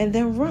and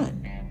then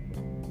run.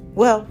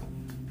 Well,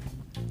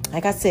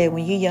 like I said,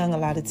 when you're young, a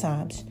lot of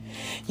times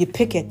you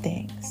pick at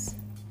things.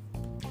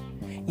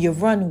 You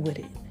run with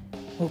it,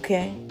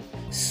 okay?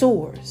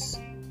 Sores.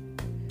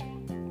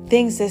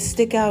 Things that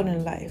stick out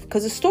in life.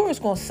 Because the store is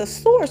going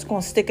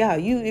to stick out.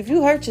 If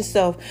you hurt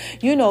yourself,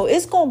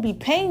 it's going to be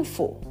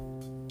painful.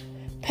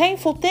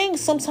 Painful things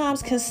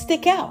sometimes can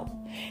stick out.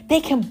 They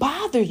can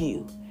bother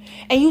you.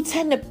 And you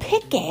tend to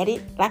pick at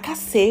it, like I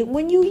said,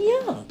 when you're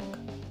young.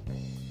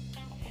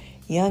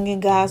 Young in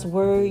God's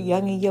word,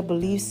 young in your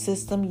belief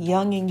system,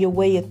 young in your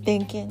way of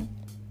thinking.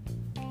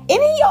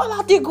 Any of y'all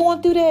out there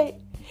going through that?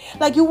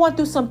 Like you went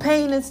through some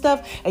pain and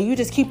stuff, and you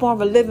just keep on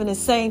reliving the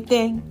same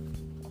thing?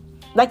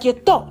 Like your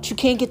thoughts. You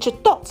can't get your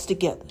thoughts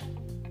together.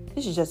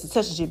 This is just a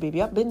touch of you,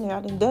 baby. I've been there.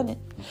 I done it.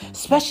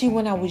 Especially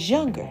when I was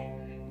younger.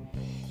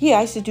 Yeah,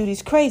 I used to do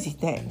these crazy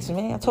things,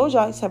 man. I told you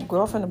I used to have a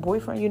girlfriend and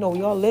boyfriend.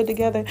 We all lived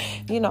together.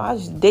 I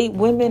used to date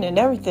women and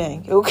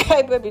everything.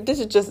 Okay, baby, this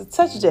is just a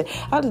touch of it.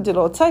 I done did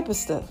all type of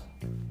stuff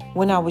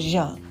when I was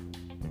young.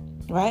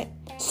 Right?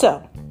 So,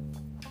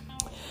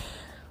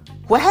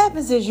 what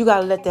happens is you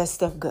got to let that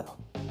stuff go.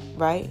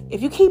 Right?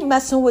 If you keep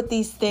messing with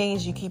these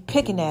things, you keep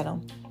picking at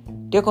them,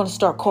 they're going to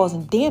start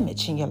causing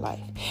damage in your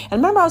life. And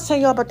remember I was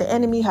telling y'all about the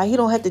enemy, how he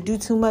don't have to do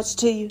too much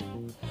to you.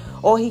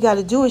 All he got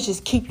to do is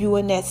just keep you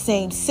in that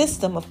same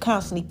system of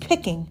constantly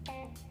picking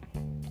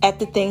at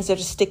the things that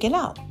are sticking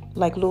out,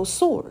 like little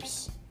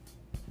sores.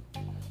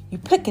 You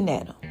picking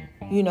at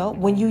them,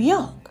 when you're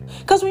young.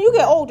 Because when you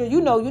get older, you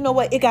know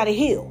what? It got to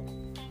heal,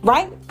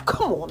 right?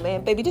 Come on,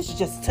 man, baby. This is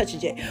just a touch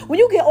of it. When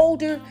you get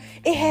older,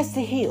 it has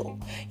to heal.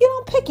 You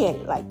don't pick at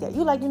it like that.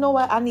 You're like, you know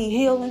what? I need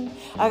healing.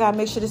 I got to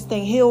make sure this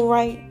thing heal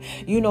right.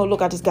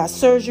 Look, I just got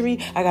surgery.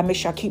 I got to make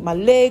sure I keep my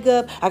leg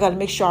up. I got to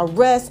make sure I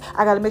rest.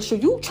 I got to make sure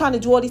you trying to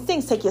do all these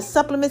things. Take your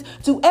supplements.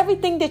 Do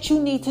everything that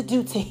you need to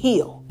do to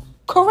heal.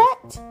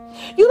 Correct?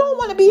 You don't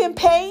want to be in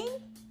pain.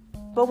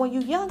 But when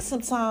you're young,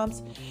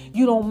 sometimes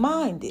you don't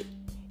mind it.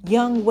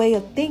 Young way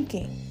of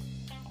thinking,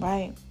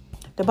 right?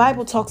 The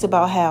Bible talks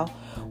about how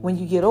when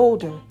you get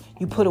older,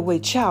 you put away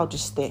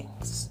childish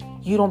things.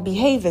 You don't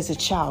behave as a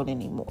child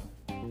anymore.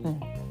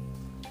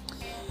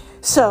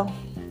 So,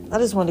 I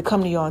just wanted to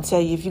come to y'all and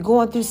tell you, if you're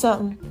going through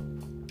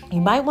something,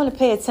 you might want to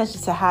pay attention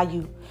to how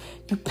you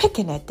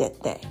picking at that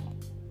thing.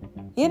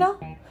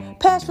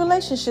 Past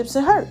relationships,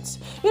 it hurts.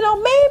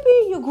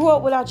 Maybe you grew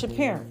up without your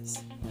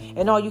parents,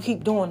 and all you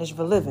keep doing is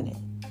reliving it.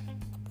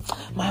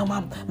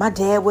 My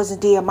dad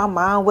wasn't there, my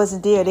mom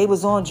wasn't there, they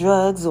was on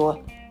drugs,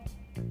 or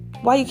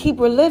why you keep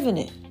reliving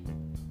it?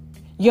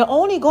 You're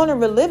only going to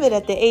relive it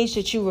at the age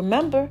that you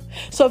remember.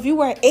 So if you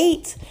were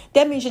 8,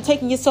 that means you're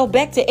taking yourself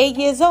back to 8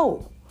 years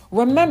old.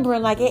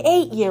 Remembering like an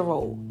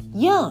 8-year-old.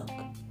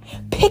 Young.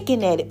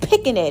 Picking at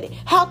it.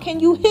 How can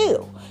you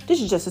heal?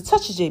 This is just a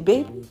touch of it,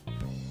 baby.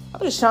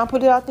 I'm just trying to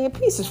put it out there in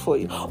pieces for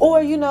you.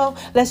 Or,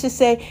 let's just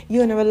say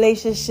you're in a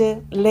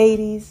relationship,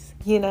 ladies,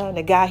 and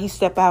the guy, he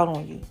step out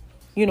on you.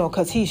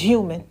 Because he's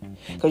human.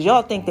 Because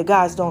y'all think the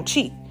guys don't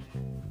cheat.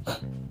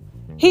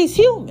 He's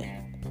human.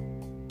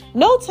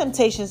 No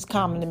temptation is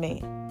common to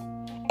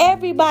man.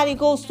 Everybody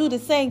goes through the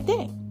same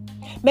thing.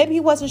 Maybe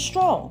he wasn't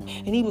strong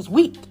and he was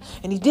weak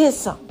and he did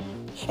something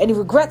and he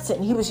regrets it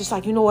and he was just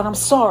like, you know what, I'm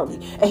sorry.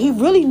 And he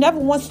really never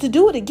wants to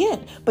do it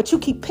again. But you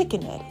keep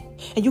picking at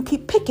it and you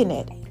keep picking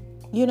at it,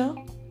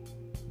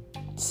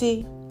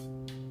 See?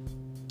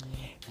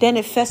 Then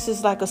it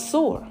festers like a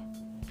sore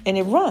and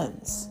it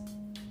runs.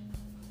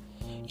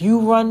 You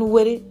run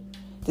with it.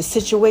 The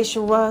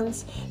situation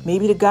runs.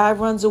 Maybe the guy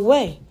runs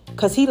away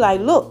because he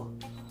like, look.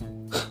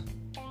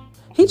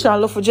 He trying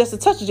to look for just a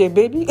touch of it,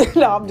 baby.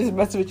 No, I'm just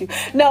messing with you.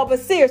 No, but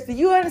seriously,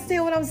 you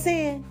understand what I'm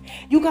saying?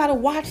 You got to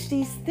watch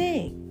these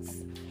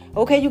things.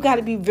 Okay, you got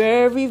to be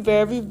very,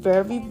 very,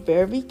 very,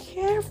 very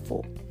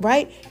careful,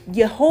 right?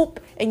 Your hope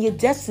and your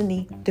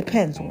destiny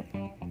depends on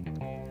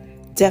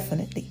it.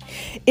 Definitely.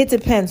 It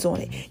depends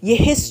on it. Your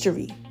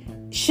history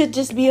should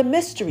just be a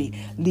mystery.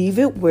 Leave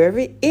it where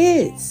it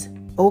is.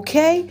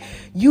 Okay?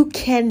 You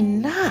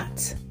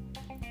cannot.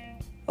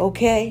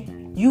 Okay?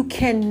 You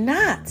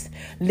cannot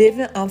live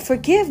in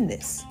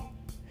unforgiveness.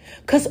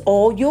 Because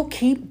all you'll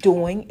keep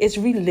doing is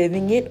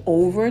reliving it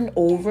over and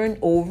over and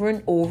over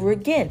and over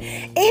again.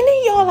 Any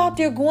of y'all out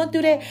there going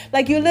through that?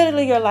 Like you're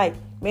like,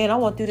 man, I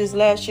went through this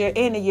last year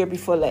and the year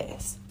before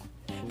last.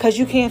 Because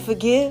you can't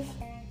forgive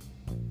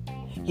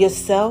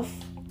yourself,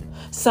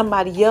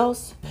 somebody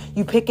else.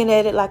 You picking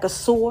at it like a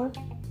sore.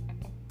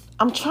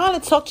 I'm trying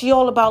to talk to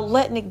y'all about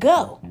letting it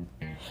go.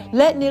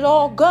 Letting it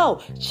all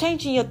go.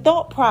 Changing your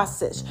thought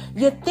process.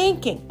 Your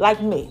thinking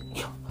like me.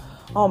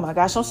 Oh my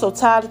gosh, I'm so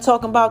tired of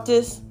talking about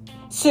this.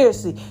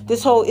 Seriously,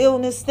 this whole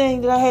illness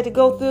thing that I had to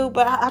go through,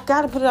 but I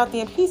got to put it out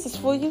there in pieces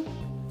for you.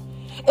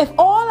 If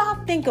all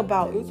I think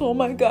about is, oh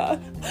my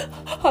God,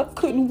 I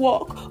couldn't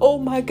walk. Oh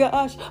my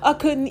gosh, I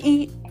couldn't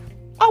eat.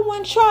 I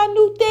wouldn't try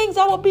new things.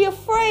 I would be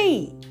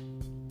afraid.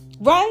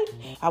 Right?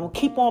 I would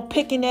keep on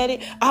picking at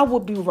it. I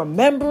would be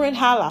remembering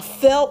how I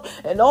felt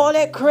and all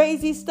that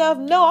crazy stuff.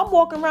 No, I'm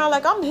walking around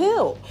like I'm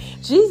healed.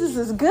 Jesus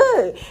is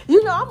good.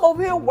 You know, I'm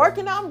over here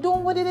working. I'm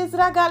doing what it is that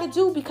I got to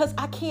do because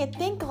I can't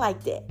think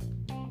like that.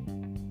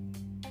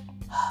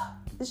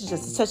 This is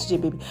just a touch of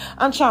it, baby.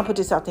 I'm trying to put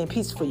this out there in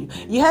peace for you.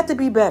 You have to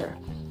be better.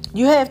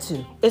 You have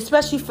to,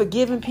 especially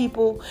forgiving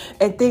people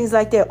and things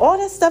like that. All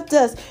that stuff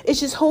does is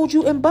just hold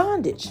you in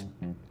bondage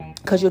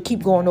because you'll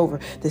keep going over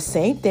the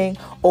same thing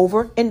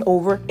over and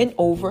over and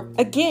over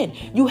again.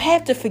 You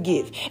have to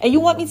forgive. And you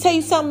want me to tell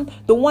you something?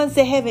 The ones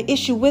that have an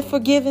issue with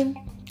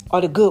forgiving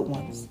are the good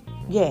ones.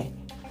 Yeah,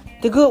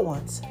 the good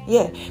ones.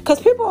 Yeah, because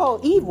people are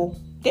all evil.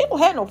 They don't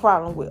have no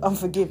problem with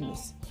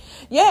unforgiveness.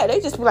 Yeah, they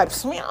just be like,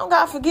 man, I don't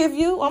gotta forgive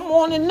you. I'm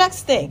on the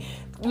next thing.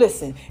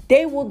 Listen,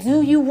 they will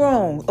do you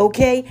wrong,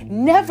 okay?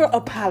 Never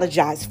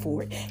apologize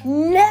for it.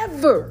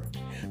 Never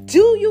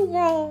do you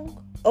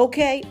wrong,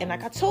 okay? And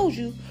like I told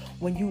you,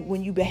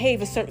 when you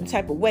behave a certain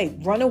type of way,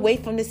 run away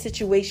from the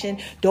situation.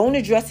 Don't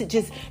address it.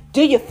 Just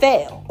do your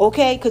fail,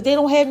 okay? Because they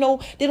don't have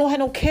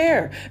no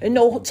care and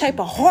no type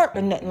of heart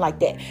or nothing like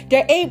that.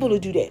 They're able to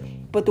do that.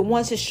 But the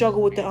ones that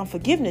struggle with the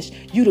unforgiveness,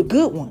 you the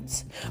good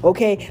ones,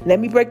 okay?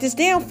 Let me break this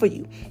down for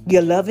you.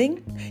 You're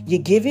loving,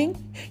 you're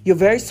giving, you're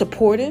very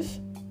supportive.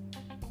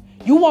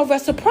 You want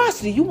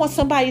reciprocity. You want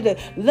somebody to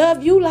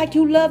love you like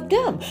you love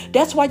them.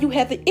 That's why you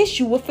have an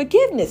issue with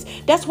forgiveness.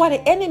 That's why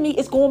the enemy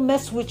is going to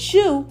mess with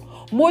you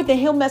more than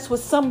he'll mess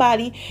with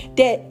somebody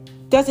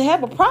that doesn't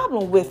have a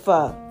problem with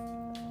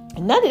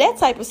none of that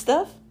type of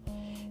stuff.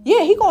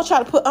 Yeah, he going to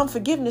try to put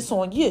unforgiveness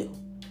on you.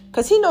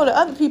 Because he know the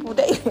other people,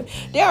 they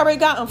already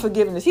got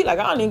unforgiveness. He like,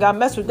 I don't even got to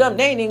mess with them.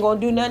 They ain't even going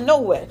to do nothing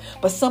nowhere.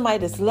 But somebody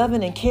that's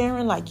loving and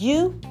caring like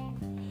you,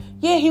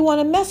 yeah, he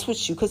want to mess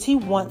with you because he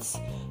wants,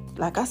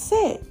 like I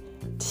said,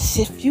 to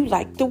sift you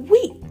like the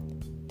wheat.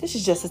 This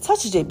is just a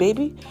touch of it,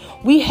 baby.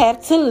 We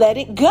have to let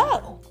it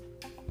go.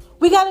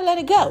 We got to let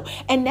it go.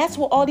 And that's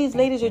what all these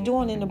ladies are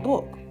doing in the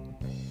book.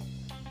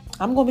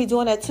 I'm going to be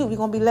doing that too. We're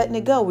going to be letting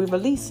it go. We're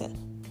releasing.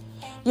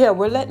 Yeah,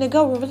 we're letting it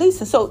go. We're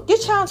releasing. So your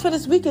challenge for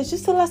this week is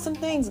just to let some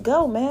things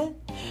go, man.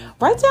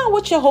 Write down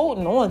what you're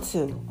holding on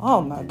to.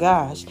 Oh, my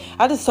gosh.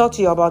 I just talked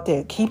to you about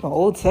that. Keeping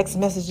old text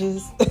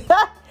messages.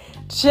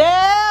 Chill.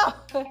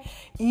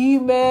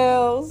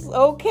 Emails.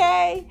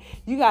 Okay.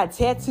 You got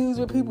tattoos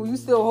with people you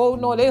still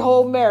holding on. They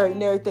hold married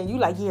and everything. You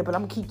like, yeah, but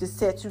I'm going to keep this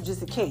tattoo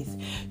just in case.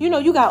 You know,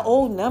 you got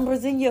old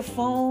numbers in your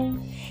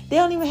phone. They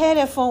don't even have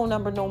that phone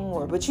number no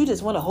more, but you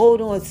just want to hold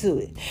on to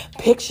it.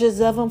 Pictures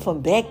of them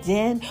from back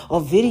then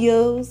or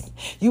videos.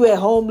 You at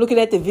home looking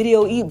at the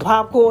video, eating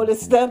popcorn and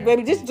stuff,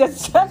 baby. Just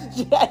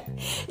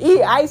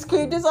eat ice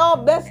cream. This all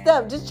messed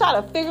up. Just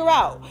try to figure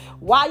out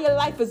why your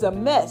life is a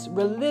mess.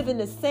 Reliving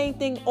the same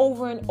thing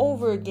over and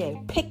over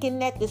again.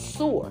 Picking at the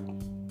sore.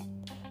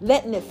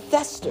 Letting it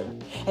fester.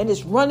 And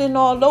it's running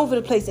all over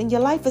the place. And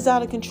your life is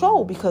out of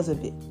control because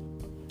of it.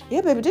 Yeah,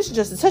 baby, this is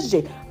just a touch of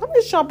it. I'm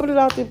just trying to put it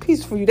out there in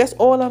peace for you. That's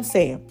all I'm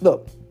saying.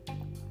 Look,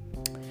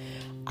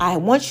 I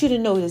want you to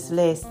know this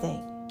last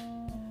thing.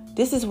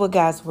 This is what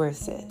God's word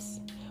says.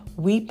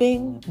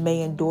 Weeping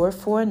may endure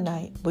for a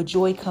night, but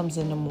joy comes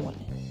in the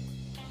morning.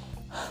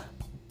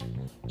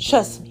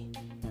 Trust me.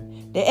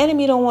 The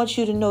enemy don't want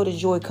you to know that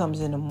joy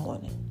comes in the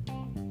morning.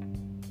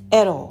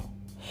 At all.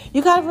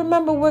 You got to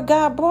remember where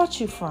God brought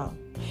you from.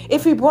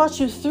 If he brought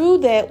you through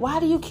that, why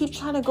do you keep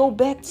trying to go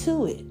back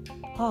to it?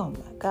 Oh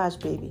my gosh,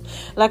 baby.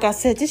 Like I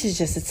said, this is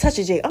just a touch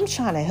of it. I'm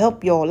trying to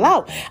help y'all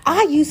out.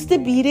 I used to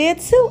be there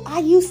too. I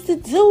used to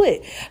do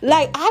it.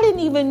 Like, I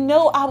didn't even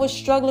know I was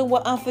struggling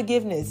with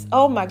unforgiveness.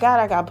 Oh my God,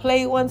 I got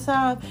played one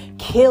time.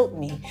 Killed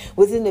me.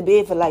 Was in the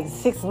bed for like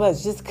 6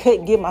 months. Just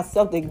couldn't get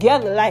myself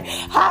together. Like,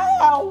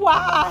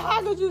 why?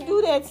 How could you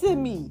do that to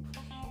me?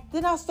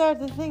 Then I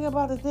started to think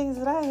about the things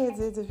that I had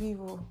did to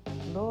people.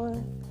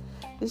 Lord.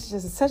 This is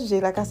just a touch of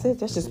it. Like I said,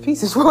 that's just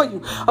pieces for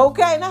you.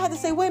 Okay. And I had to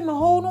say, wait a minute,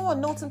 hold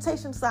on. No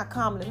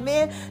temptations.com. And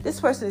man,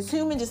 this person is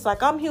human just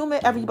like I'm human.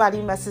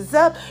 Everybody messes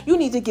up. You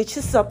need to get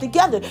yourself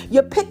together.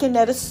 You're picking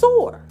at a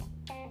sore.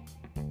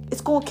 It's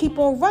going to keep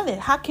on running.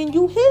 How can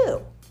you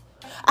heal?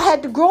 I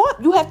had to grow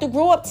up. You have to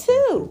grow up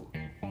too.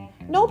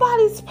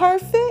 Nobody's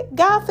perfect.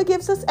 God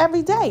forgives us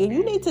every day. And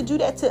you need to do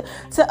that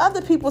to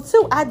other people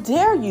too. I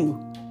dare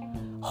you.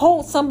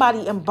 Hold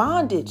somebody in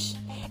bondage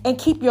and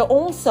keep your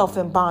own self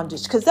in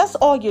bondage, because that's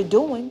all you're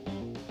doing.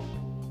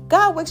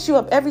 God wakes you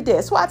up every day.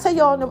 That's why I tell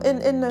y'all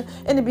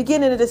in the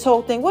beginning of this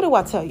whole thing. What do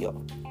I tell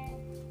y'all?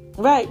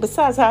 Right?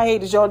 Besides how I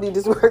hate that y'all need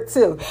this work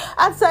too.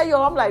 I tell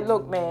y'all, I'm like,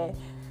 look, man,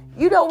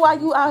 you know why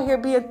you out here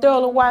being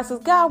thorough and wise?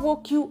 Because God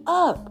woke you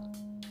up.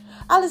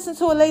 I listened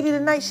to a lady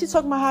tonight. She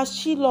talking about how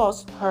she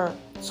lost her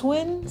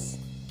twins.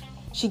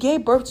 She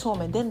gave birth to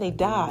them and then they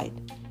died.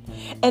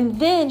 And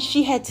then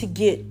she had to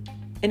get,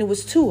 and it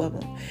was 2 of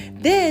them.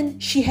 Then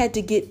she had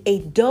to get a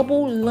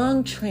double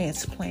lung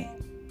transplant.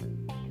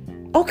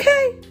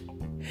 Okay?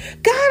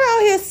 God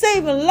out here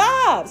saving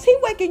lives. He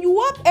waking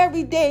you up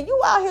every day. And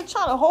you out here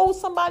trying to hold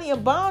somebody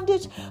in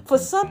bondage for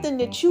something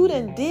that you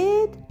done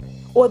did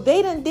or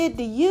they done did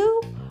to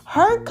you.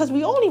 Hurt? Because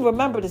we only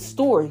remember the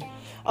story.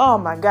 Oh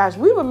my gosh.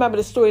 We remember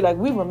the story like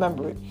we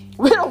remember it.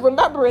 We don't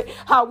remember it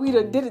how we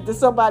done did it to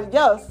somebody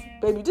else.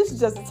 Baby, this is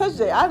just a touch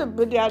day. I done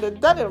been there, I done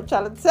done it. I'm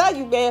trying to tell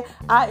you, man,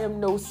 I am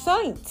no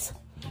saint.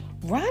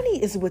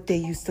 Ronnie is what they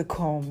used to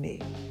call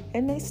me.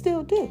 And they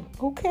still do.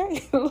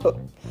 Okay? Look.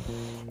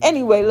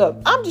 Anyway, look,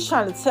 I'm just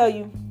trying to tell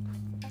you,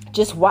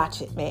 just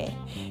watch it, man.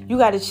 You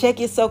got to check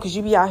yourself because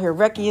you be out here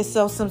wrecking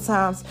yourself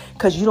sometimes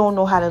because you don't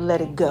know how to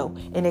let it go.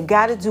 And it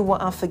got to do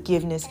with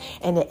unforgiveness.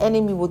 And the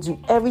enemy will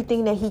do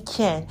everything that he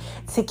can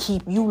to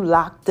keep you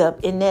locked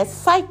up in that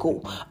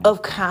cycle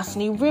of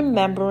constantly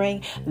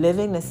remembering,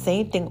 living the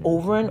same thing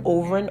over and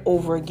over and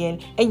over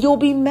again. And you'll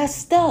be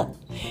messed up.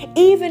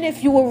 Even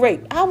if you were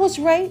raped. I was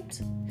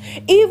raped.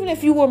 Even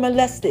if you were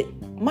molested.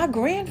 My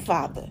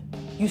grandfather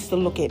used to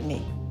look at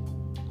me.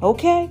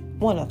 Okay?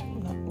 One of them.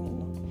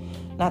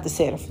 Not the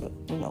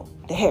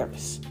Satterfield, the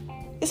Harris.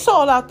 It's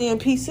all out there in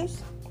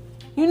pieces.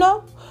 A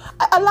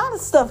lot of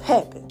stuff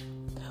happened.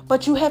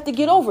 But you have to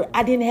get over it.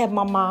 I didn't have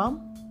my mom.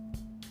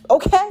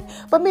 Okay?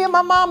 But me and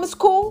my mom is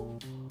cool.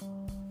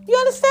 You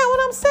understand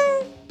what I'm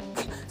saying?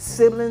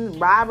 Sibling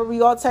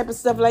rivalry, all type of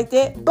stuff like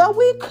that. But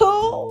we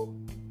cool.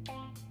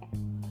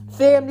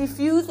 Family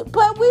feuds,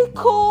 but we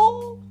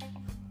cool.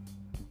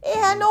 It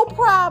had no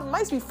problem. I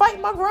used to be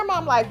fighting my grandma.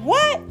 I'm like,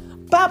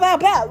 what? Bow, bow,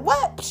 bow.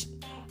 What?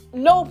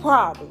 No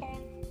problem.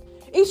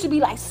 It used to be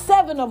like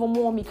 7 of them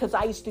on me because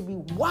I used to be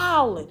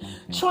wilding,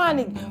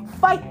 trying to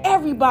fight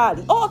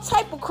everybody, all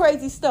type of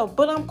crazy stuff.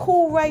 But I'm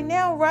cool right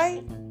now,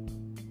 right?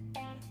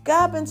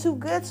 God been too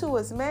good to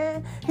us,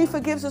 man. He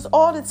forgives us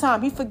all the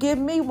time. He forgave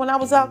me when I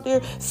was out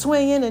there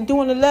swinging and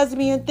doing the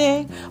lesbian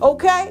thing.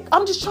 Okay?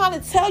 I'm just trying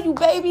to tell you,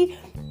 baby,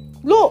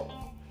 look,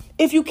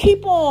 if you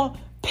keep on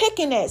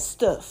picking at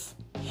stuff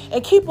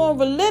and keep on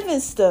reliving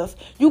stuff,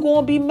 you're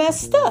going to be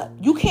messed up.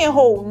 You can't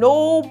hold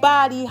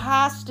nobody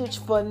hostage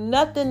for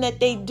nothing that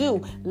they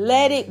do.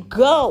 Let it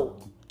go.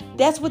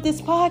 That's what this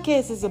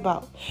podcast is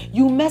about.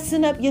 You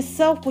messing up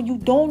yourself when you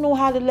don't know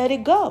how to let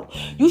it go.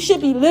 You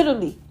should be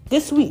literally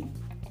this week.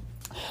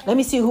 Let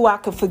me see who I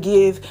can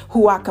forgive,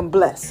 who I can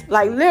bless.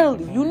 Like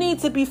literally, you need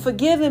to be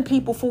forgiving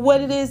people for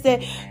what it is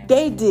that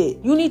they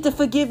did. You need to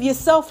forgive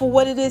yourself for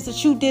what it is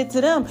that you did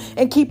to them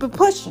and keep it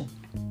pushing.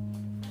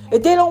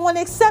 If they don't want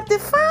to accept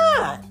it,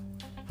 fine.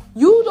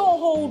 You don't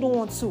hold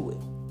on to it.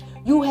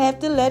 You have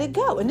to let it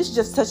go. And this is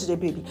just touching it,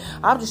 baby.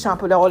 I'm just trying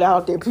to put all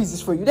out there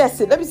pieces for you.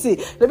 That's it. Let me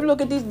see. Let me look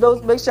at these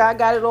notes. Make sure I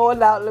got it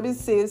all out. Let me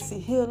see.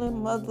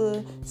 Healing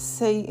Mother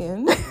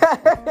Satan.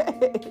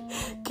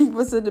 Keep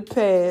us in the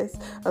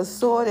past. A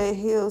sword that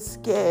heals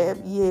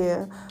scab.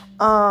 Yeah.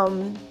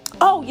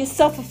 Your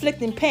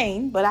self-inflicting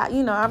pain. But I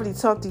already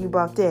talked to you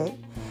about that.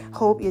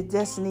 Hope, your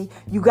destiny.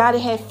 You got to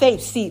have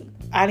faith. See,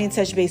 I didn't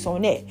touch base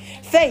on that.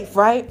 Faith,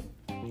 right?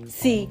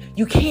 See,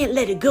 you can't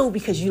let it go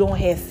because you don't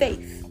have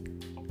faith.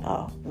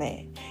 Oh,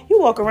 man. You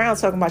walk around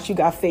talking about you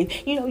got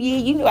faith.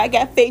 I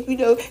got faith.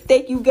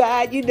 Thank you,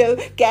 God.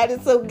 God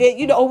is so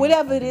good. Or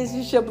whatever it is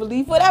you should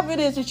believe. Whatever it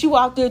is that you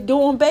out there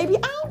doing, baby.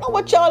 I don't know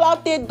what y'all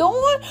out there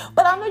doing,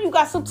 but I know you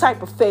got some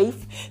type of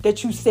faith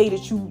that you say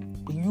that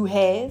you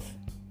have.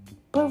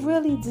 But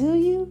really, do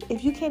you?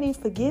 If you can't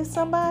even forgive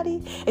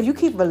somebody, if you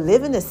keep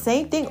reliving the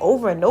same thing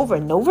over and over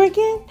and over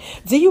again,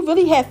 do you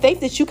really have faith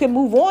that you can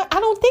move on? I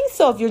don't think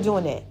so if you're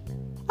doing that.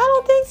 I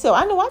don't think so.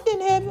 I know I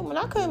didn't have it when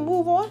I couldn't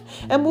move on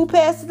and move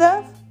past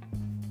stuff.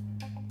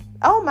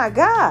 Oh my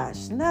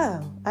gosh.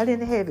 No, I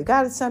didn't have it.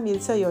 God is telling me to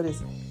tell you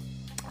this.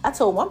 I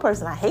told one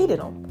person I hated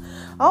him.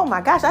 Oh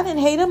my gosh. I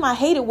didn't hate him. I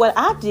hated what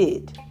I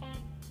did.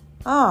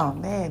 Oh,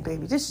 man,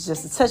 baby, this is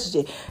just a touch of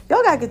it.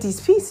 Y'all got to get these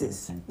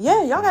pieces.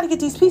 Yeah, y'all got to get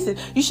these pieces.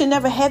 You should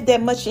never have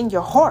that much in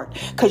your heart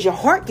because your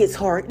heart gets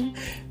hardened.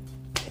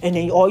 And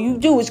then all you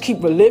do is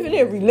keep reliving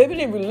it,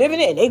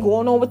 and they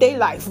going on with their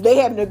life. They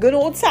having a good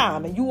old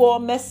time and you all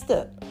messed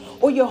up.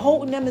 Or you're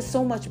holding them in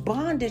so much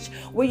bondage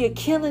where you're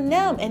killing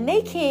them and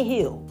they can't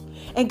heal.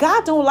 And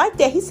God don't like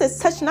that. He says,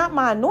 touch not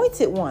my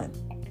anointed one.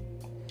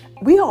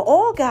 We are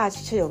all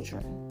God's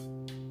children.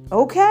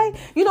 Okay?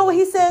 You know what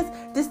he says?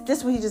 This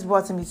is what he just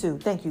brought to me too.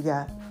 Thank you,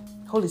 God.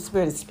 Holy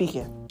Spirit is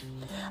speaking.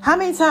 How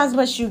many times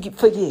must you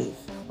forgive?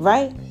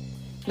 Right?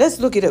 Let's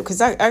look it up,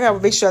 because I got to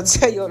make sure I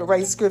tell you all the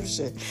right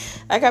scripture.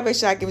 I got to make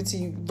sure I give it to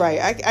you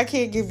right. I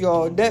can't give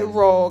y'all that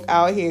wrong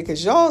out here,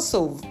 because y'all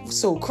so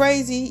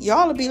crazy.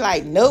 Y'all will be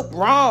like, nope,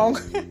 wrong.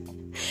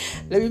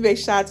 Let me make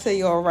sure I tell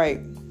you all right.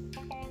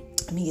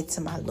 Let me get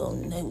to my little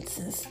notes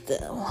and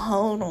stuff.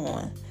 Hold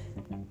on.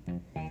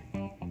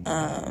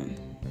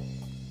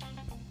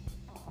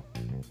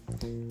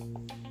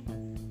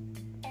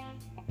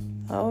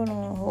 Hold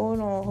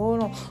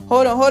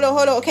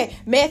on. Okay.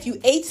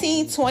 Matthew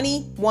 18,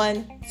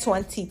 21,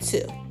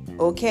 22.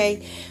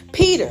 Okay.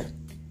 Peter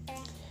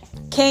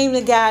came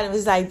to God and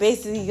was like,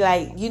 basically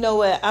like, you know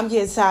what? I'm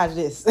getting tired of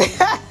this.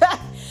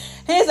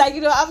 He's like,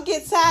 I'm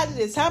getting tired of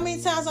this. How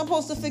many times I'm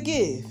supposed to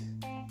forgive?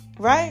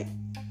 Right?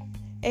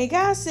 And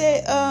God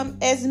said,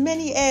 as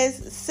many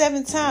as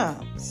 7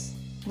 times.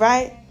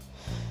 Right?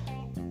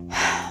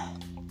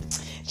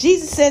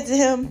 Jesus said to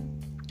him,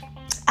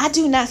 I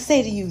do not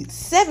say to you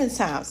 7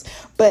 times,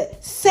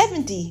 but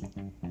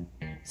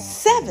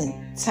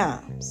 77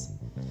 times.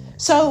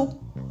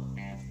 So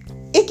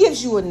it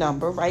gives you a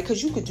number, right?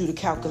 Because you could do the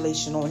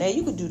calculation on that.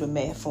 You could do the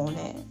math on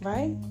that,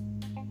 right?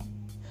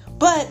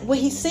 But what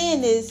he's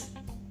saying is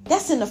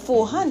that's in the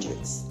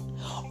 400s.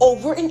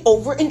 Over and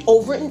over and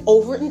over and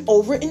over and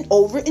over and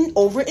over and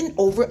over and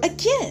over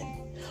again.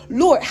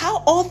 Lord, how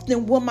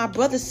often will my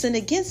brother sin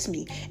against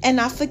me and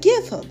I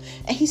forgive him?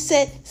 And he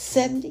said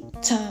 70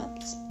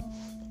 times.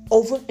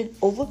 Over and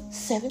over,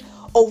 7,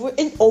 over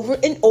and over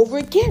and over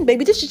again,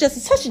 baby. This is just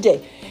such a day.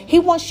 He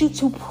wants you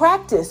to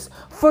practice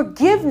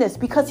forgiveness,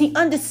 because he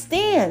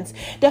understands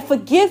that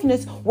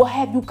forgiveness will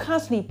have you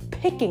constantly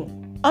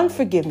picking,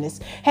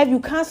 unforgiveness, have you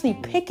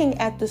constantly picking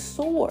at the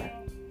sore.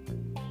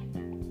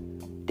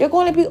 There are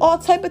going to be all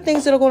type of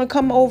things that are going to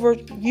come over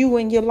you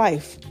in your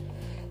life.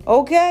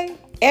 Okay?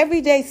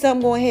 Every day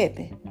something going to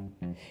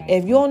happen.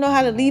 If you don't know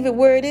how to leave it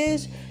where it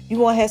is, you're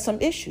going to have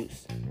some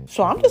issues.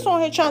 So I'm just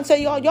on here trying to tell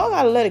y'all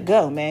got to let it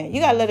go, man. You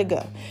got to let it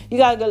go. You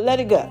got to let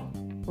it go,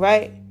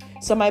 right?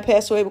 Somebody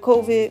passed away with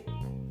COVID.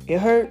 It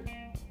hurt.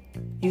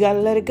 You got to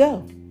let it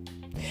go.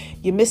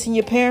 You're missing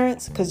your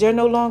parents because they're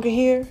no longer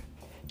here.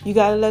 You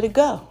got to let it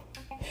go.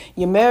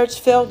 Your marriage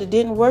failed. It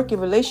didn't work. Your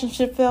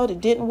relationship failed.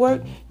 It didn't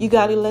work. You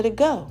got to let it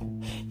go.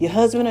 Your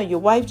husband or your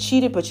wife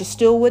cheated, but you're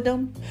still with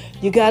them.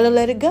 You got to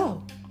let it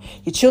go.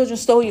 Your children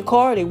stole your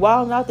car. They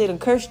wilding out. They done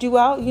cursed you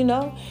out, You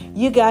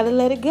got to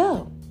let it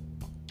go.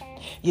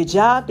 Your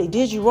job, they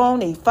did you wrong,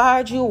 they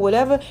fired you or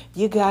whatever,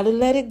 you got to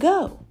let it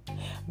go.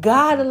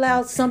 God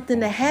allowed something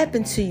to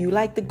happen to you,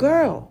 like the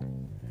girl,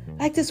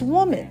 like this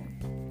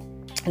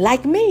woman,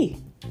 like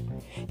me.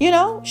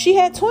 She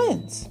had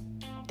twins.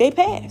 They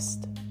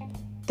passed.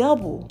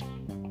 Double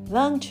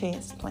lung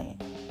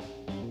transplant.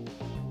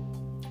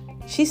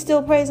 She's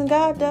still praising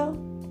God, though.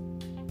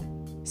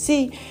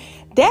 See,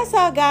 that's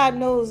how God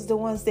knows the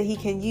ones that he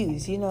can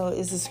use.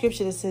 It's the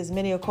scripture that says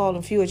many are called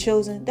and few are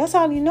chosen. That's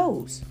how he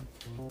knows.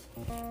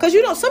 Because,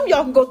 some of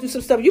y'all can go through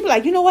some stuff. You be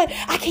like, you know what?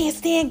 I can't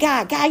stand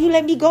God. God, you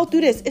let me go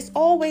through this. It's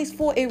always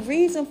for a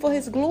reason, for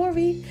his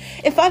glory.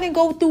 If I didn't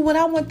go through what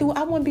I went through,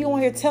 I wouldn't be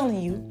on here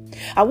telling you.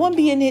 I wouldn't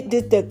be in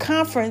the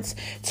conference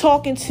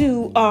talking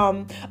to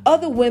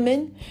other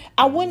women.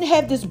 I wouldn't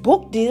have this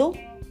book deal.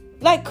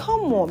 Like,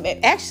 come on,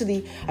 man.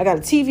 Actually, I got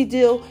a TV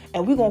deal,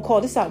 and we're going to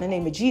call this out in the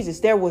name of Jesus.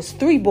 There was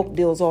 3 book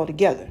deals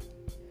altogether.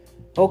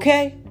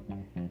 Okay?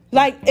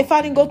 Like, if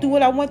I didn't go through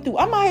what I went through,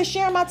 I'm out here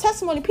sharing my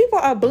testimony. People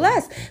are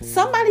blessed.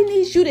 Somebody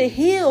needs you to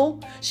heal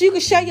so you can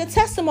share your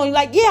testimony.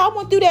 Like, yeah, I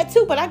went through that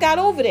too, but I got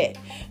over that.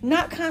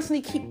 Not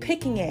constantly keep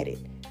picking at it.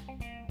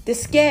 The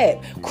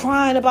scab,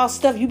 crying about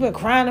stuff you've been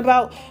crying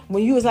about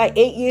when you was like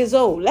 8 years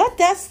old. Let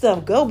that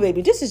stuff go,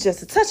 baby. This is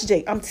just a touch,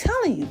 Jake. I'm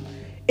telling you,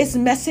 it's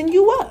messing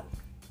you up.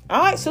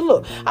 All right, so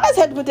look, I just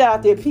had to put that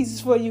out there,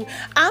 pieces for you.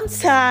 I'm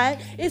tired.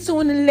 It's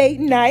on a late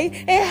night.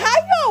 And how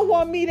y'all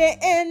want me to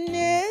end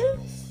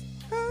this?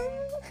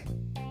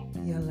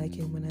 Y'all like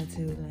it when I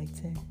do it like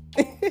that?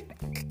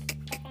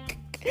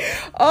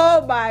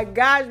 Oh my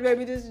gosh,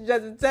 baby, this is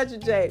just a touch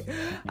of Jay.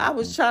 I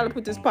was trying to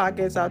put this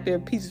podcast out there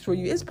in pieces for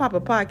you. It's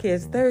Papa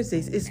Podcast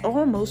Thursdays. It's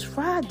almost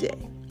Friday.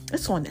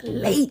 It's on the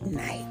late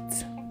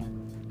night.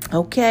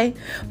 Okay?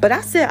 But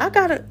I said,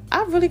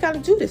 I really gotta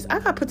do this. I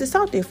gotta put this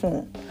out there for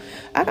them.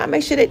 I gotta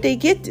make sure that they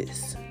get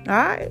this. All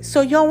right?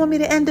 So y'all want me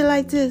to end it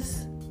like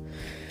this?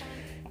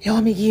 Y'all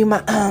want me to give you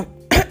my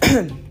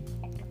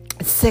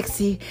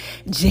sexy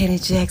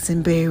Janet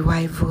Jackson Barry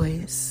White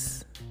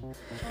voice?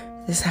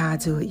 This is how I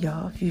do it,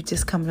 y'all. If you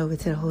just coming over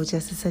to the whole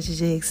Just Such a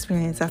J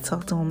experience, I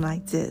talk to them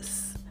like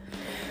this.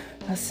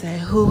 I say,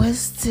 who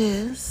is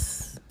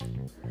this?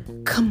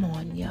 Come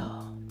on,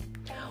 y'all.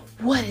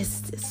 What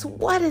is this?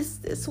 What is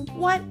this?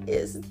 What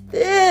is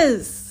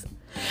this?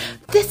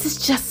 This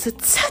is just a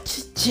touch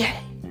of J.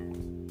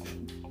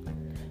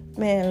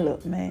 Man,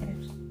 look,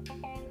 man.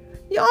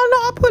 Y'all know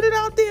I put it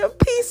out there in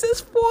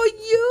pieces for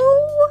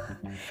you.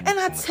 And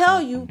I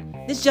tell you,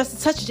 it's just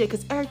a touch of J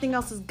because everything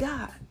else is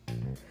God.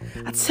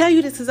 I tell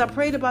you this because I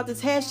prayed about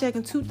this hashtag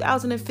in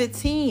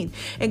 2015.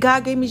 And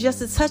God gave me just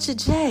a touch of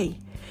J.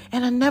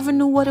 And I never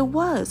knew what it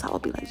was. I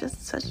would be like,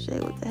 just a touch of J,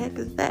 what the heck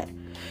is that?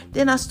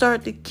 Then I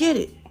started to get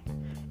it.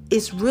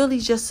 It's really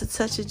just a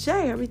touch of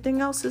J. Everything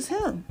else is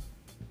him.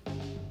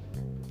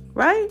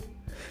 Right?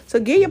 So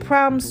give your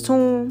problems to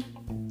him.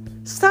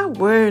 Stop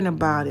worrying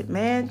about it,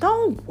 man.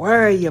 Don't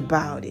worry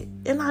about it.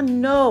 And I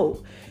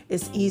know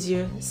it's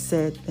easier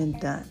said than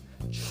done.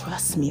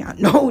 Trust me, I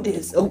know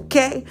this,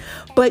 okay?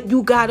 But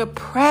you got to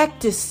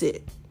practice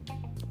it.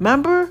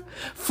 Remember?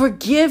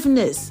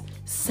 Forgiveness.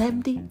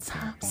 70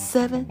 times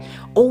 7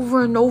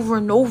 over and over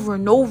and over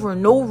and over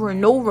and over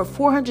and over.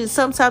 400.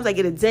 Sometimes I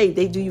get a day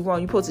they do you wrong.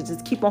 You're supposed to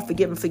just keep on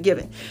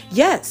forgiving.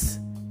 Yes.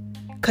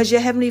 Because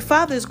your Heavenly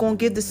Father is going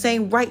to give the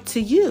same right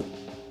to you.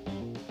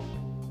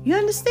 You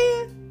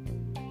understand?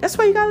 That's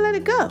why you got to let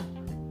it go.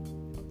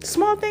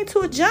 Small thing to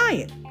a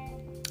giant.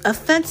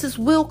 Offenses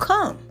will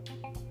come.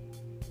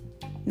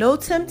 No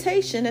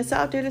temptation that's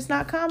out there that's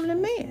not common to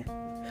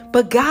man.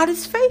 But God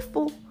is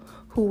faithful,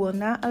 who will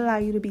not allow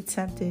you to be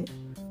tempted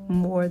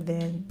more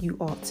than you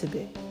ought to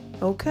be.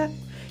 Okay?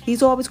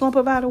 He's always going to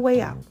provide a way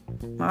out.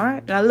 All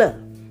right? Now look.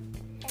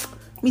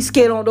 Let me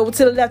skate on over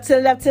to the left, to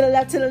the left, to the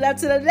left, to the left,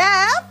 to the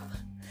left.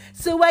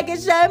 So I can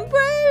shine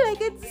bright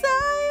like a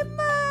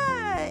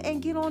diamond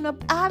and get on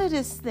up out of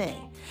this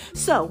thing.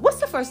 So what's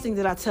the first thing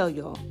that I tell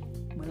y'all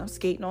when I'm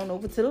skating on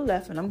over to the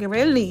left and I'm getting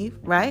ready to leave,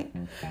 right?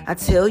 I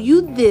tell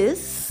you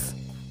this.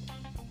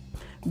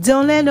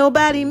 Don't let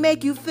nobody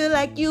make you feel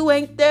like you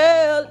ain't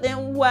thorough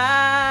and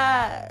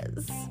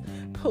wise.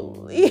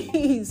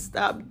 Please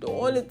stop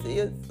doing it to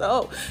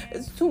yourself.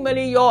 It's too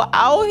many of y'all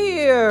out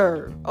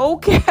here.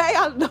 Okay?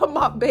 I love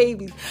my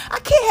babies. I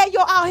can't have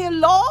y'all out here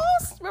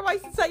lost. Remember I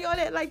used to tell y'all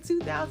that like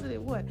 2000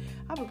 and what?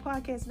 I've been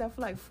podcasting now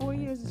for like 4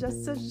 years.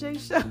 Just Such J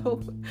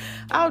show.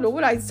 I don't know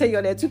what I used to tell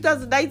y'all that.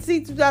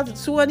 2019,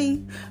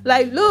 2020.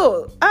 Like,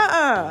 look.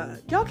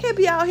 Y'all can't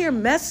be out here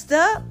messed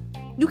up.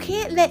 You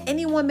can't let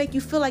anyone make you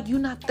feel like you're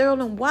not thorough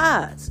and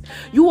wise.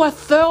 You are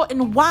thorough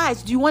and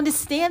wise. Do you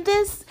understand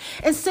this?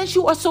 And since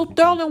you are so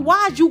thorough and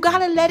wise, you got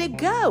to let it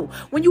go.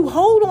 When you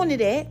hold on to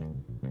that,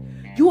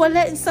 you are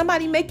letting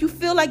somebody make you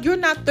feel like you're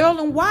not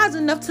thorough and wise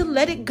enough to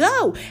let it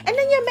go. And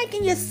then you're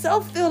making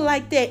yourself feel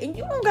like that. And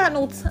you don't got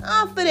no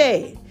time for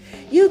that.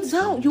 You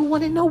don't. You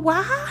want to know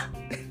why?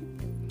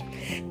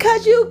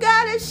 Because you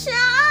got to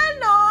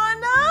shine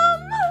on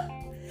them.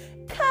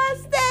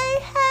 Because they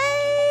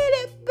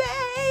hate it,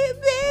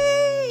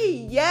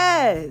 baby.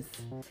 Yes.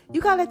 You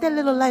got to let that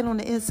little light on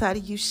the inside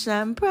of you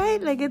shine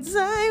bright like a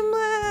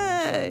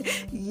diamond.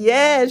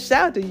 Yeah,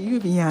 shout out to you,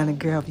 Beyond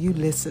girl, if you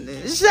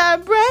listening.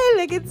 Shine bright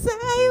like a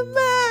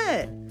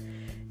diamond.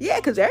 Yeah,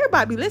 because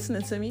everybody be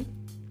listening to me.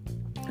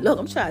 Look,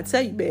 I'm trying to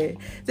tell you, man.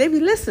 They be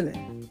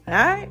listening, all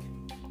right?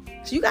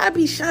 So you got to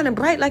be shining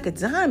bright like a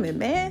diamond,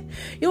 man.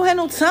 You don't have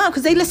no time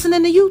because they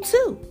listening to you,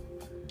 too.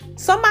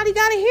 Somebody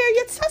got to hear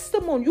your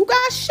testimony. You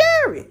got to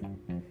share it.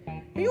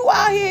 You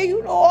out here,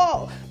 you know,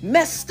 all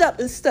messed up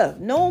and stuff.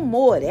 No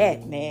more of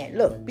that, man.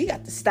 Look, we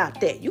got to stop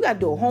that. You got to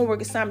do a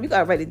homework assignment. You got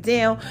to write it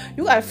down.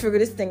 You got to figure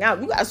this thing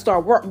out. You got to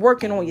start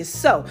working on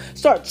yourself.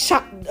 Start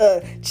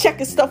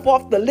checking stuff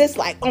off the list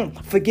like,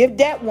 forgive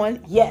that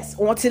one. Yes.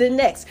 On to the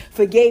next.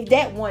 Forgave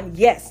that one.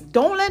 Yes.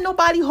 Don't let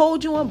nobody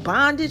hold you in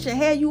bondage and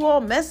have you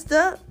all messed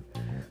up.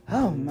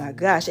 Oh, my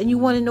gosh. And you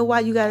want to know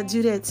why you got to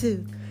do that,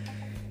 too?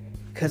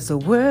 Because the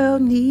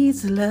world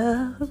needs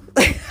love.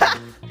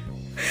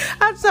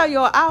 I tell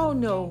y'all, I don't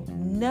know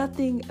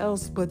nothing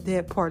else but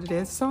that part of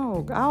that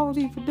song. I don't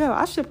even know.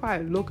 I should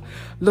probably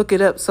look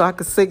it up so I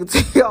can sing it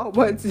to y'all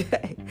one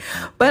day.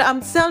 But I'm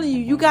telling you,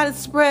 you got to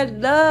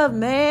spread love,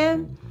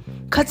 man.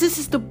 Because this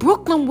is the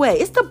Brooklyn way.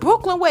 It's the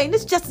Brooklyn way. And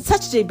it's just a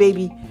touch day,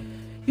 baby.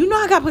 You know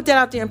I got to put that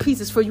out there in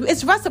pieces for you.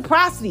 It's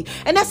reciprocity.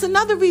 And that's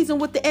another reason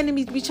what the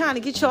enemies be trying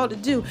to get y'all to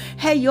do.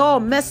 Hey, y'all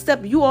messed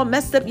up. You all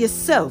messed up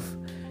yourself.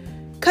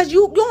 Because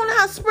you don't know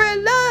how to spread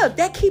love.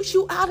 That keeps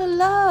you out of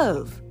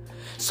love.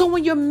 So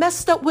when you're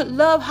messed up with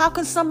love, how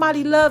can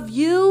somebody love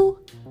you?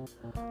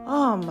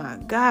 Oh my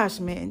gosh,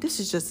 man. This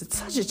is just a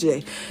touch of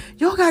J.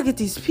 Y'all gotta get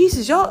these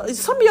pieces. Y'all,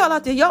 some of y'all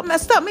out there, y'all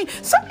messed up.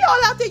 Some of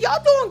y'all out there,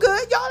 y'all doing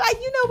good. Y'all like,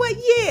 you know what?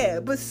 Yeah.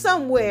 But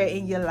somewhere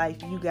in your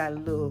life, you got a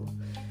little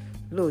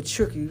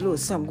tricky, little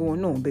something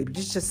going on, baby.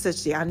 This is just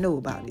such J. I know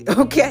about it.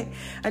 Okay?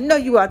 I know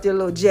you out there a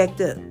little jacked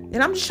up.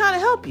 And I'm just trying to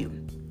help you.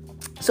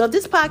 So if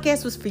this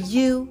podcast was for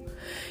you,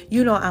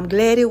 you know, I'm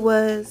glad it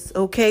was.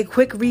 Okay,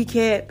 quick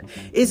recap.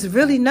 It's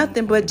really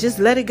nothing but just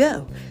let it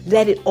go.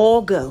 Let it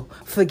all go.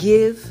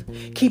 Forgive.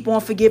 Keep on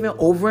forgiving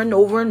over and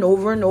over and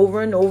over and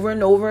over and over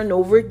and over and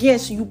over again.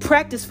 So you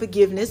practice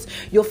forgiveness.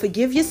 You'll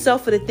forgive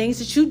yourself for the things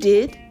that you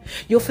did.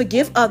 You'll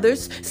forgive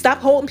others. Stop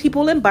holding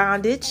people in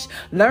bondage.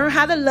 Learn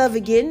how to love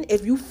again.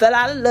 If you fell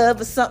out of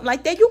love or something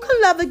like that, you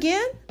can love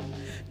again.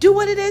 Do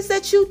what it is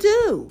that you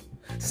do.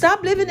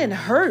 Stop living in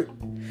hurt.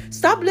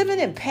 Stop living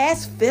in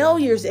past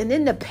failures and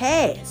in the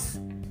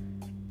past.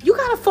 You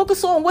got to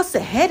focus on what's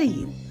ahead of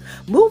you.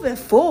 Moving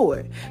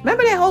forward.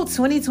 Remember that whole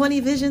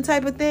 2020 vision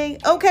type of thing?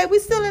 Okay, we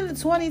still in the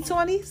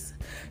 2020s.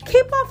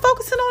 Keep on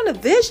focusing on the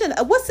vision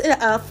of what's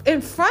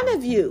in front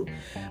of you.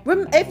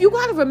 If you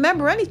got to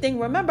remember anything,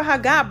 remember how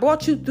God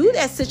brought you through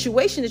that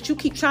situation that you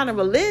keep trying to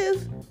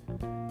relive.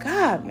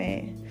 God,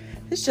 man.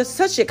 It's just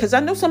such it. Because I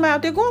know somebody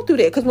out there going through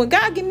that. Because when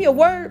God give me a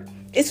word,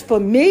 it's for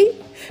me.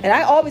 And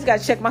I always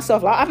got to check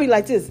myself. I'll be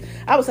like this.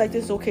 I was like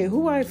this. Okay,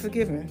 who I ain't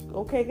forgiving?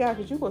 Okay, God,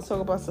 because you going to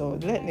talk about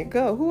something. Letting it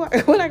go.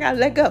 What I got to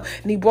let go?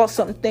 And he brought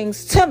some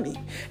things to me.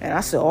 And I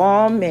said,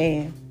 oh,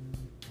 man.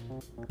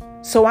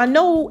 So I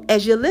know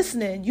as you're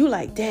listening, you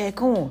like,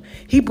 daggone.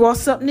 He brought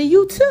something to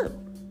you too.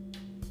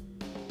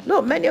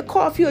 Look, many are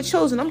called, few are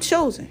chosen. I'm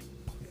chosen.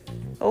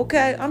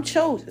 Okay, I'm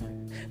chosen.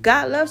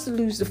 God loves to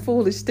lose the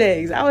foolish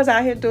things. I was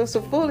out here doing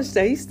some foolish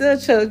things. He still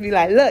chose me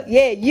like, look,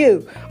 yeah,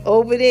 you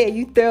over there,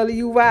 you thoroughly,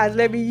 you wise,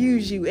 let me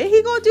use you. And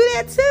he gonna do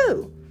that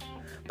too.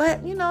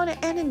 But, the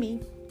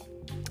enemy,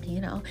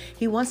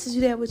 he wants to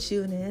do that with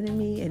you and the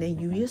enemy and then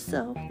you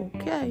yourself.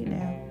 Okay,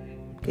 now,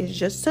 it's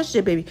just such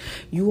a baby.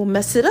 You will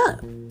mess it up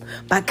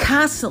by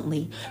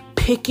constantly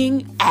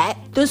picking at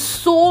the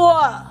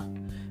sore,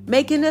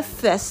 making it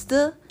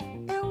fester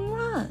and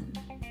run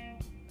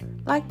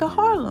like the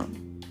Harlem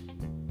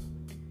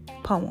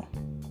poem.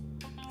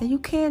 And you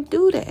can't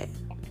do that.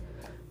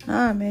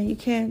 Nah, man, you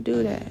can't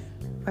do that,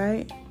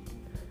 right?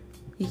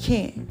 You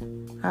can't.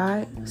 All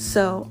right?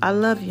 So I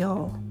love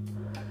y'all.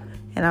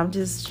 And I'm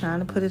just trying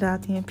to put it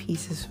out there in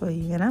pieces for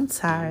you. And I'm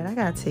tired. I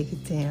gotta take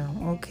it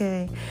down,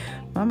 okay?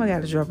 Mama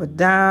gotta drop it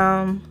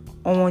down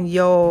on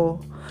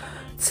y'all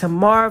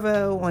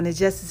tomorrow on the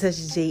Just a Touch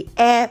of J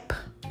app.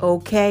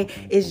 Okay,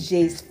 it's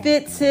Jay's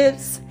Fit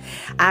Tips.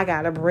 I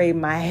gotta braid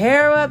my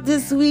hair up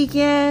this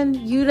weekend,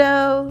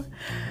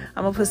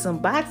 I'm gonna put some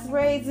box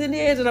braids in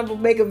there, and I'm gonna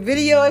make a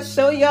video and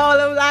show y'all.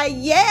 I'm like,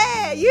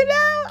 yeah,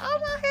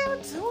 I'm out here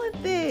doing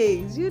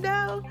things,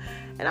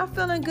 and I'm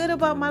feeling good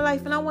about my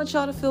life, and I want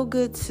y'all to feel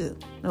good too.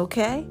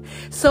 Okay,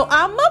 so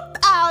I'm up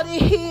out of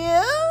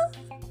here.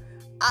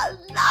 I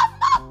love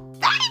my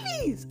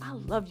babies. I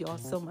love y'all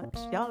so much.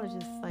 Y'all are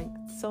just like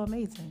so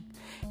amazing.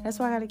 That's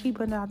why I gotta keep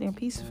putting out there in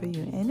pieces for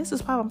you. And this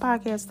is Poppin'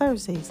 Podcast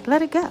Thursdays.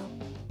 Let it go.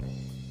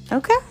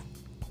 Okay?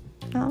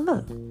 Now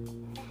look.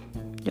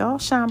 Y'all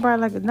shine bright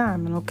like a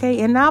diamond, okay?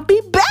 And I'll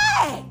be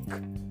back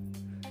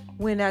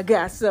when I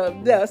got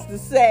something else to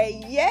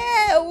say.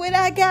 Yeah, when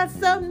I got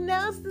something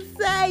else to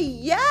say.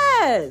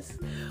 Yes.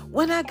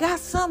 When I got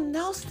something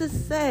else to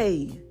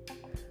say.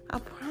 I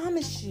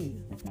promise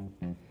you.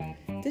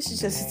 This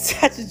is just a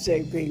touch of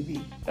J,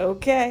 baby.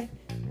 Okay?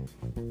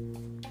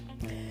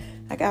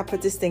 I gotta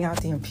put this thing out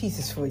there in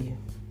pieces for you.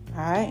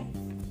 Alright?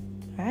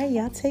 Alright,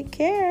 y'all take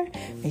care.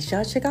 Make sure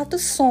y'all check out the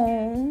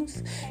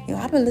songs.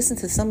 I've been listening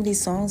to some of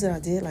these songs that I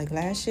did like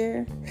last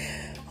year.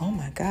 Oh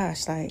my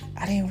gosh, like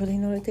I didn't really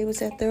know that they was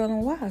that thorough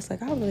and wise.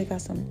 Like I really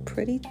got some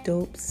pretty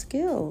dope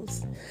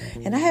skills.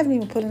 And I haven't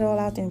even put it all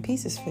out there in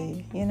pieces for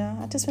you.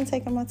 I just been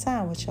taking my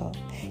time with y'all.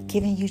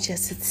 Giving you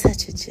just a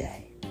touch of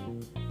J.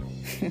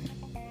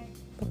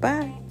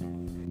 Bye-bye.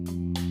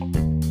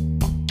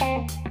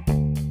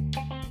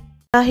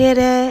 Y'all hear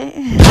that?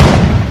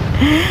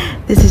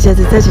 This is just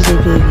a touch of J,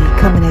 baby.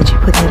 Coming at you,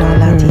 putting it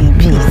all out there in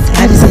peace.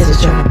 I just had to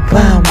drop a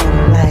bomb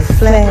on like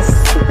flex.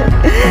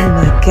 Oh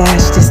my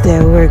gosh, this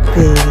that work,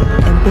 baby.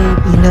 And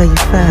baby, you know you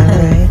fine,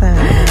 right?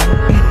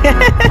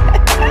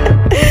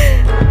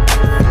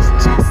 It's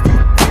just a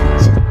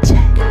touch of J.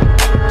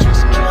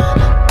 Just trying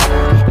to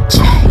put it J.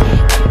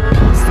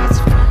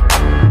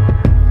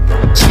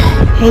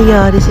 Hey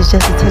y'all, this is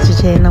just a touch of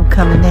J, and I'm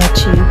coming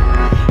at you,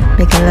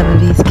 making love in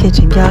V's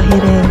kitchen. Y'all hear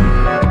that?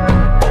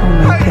 Oh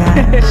my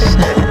gosh.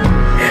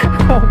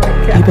 Oh my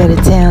God. You better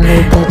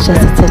download that Just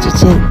a Touch of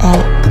J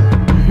app.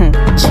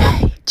 J,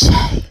 J,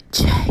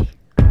 J,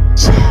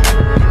 J.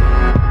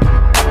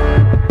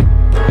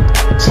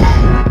 J,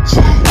 J.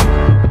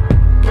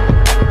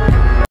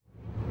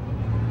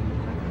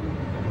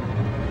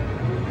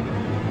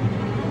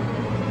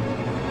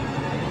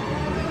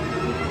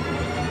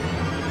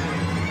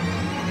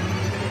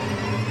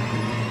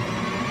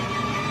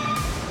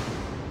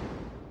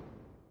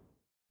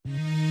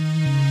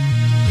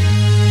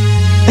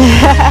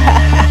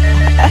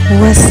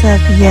 What's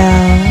up,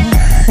 y'all?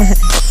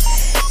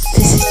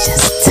 This is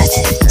just a touch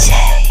of the J.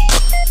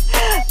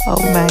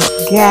 Oh my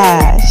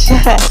gosh.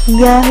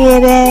 Y'all hear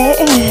that?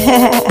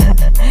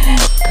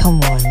 Come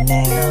on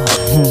now.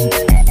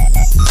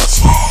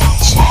 J,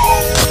 J,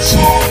 J.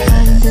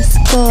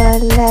 Underscore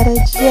letter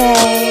J.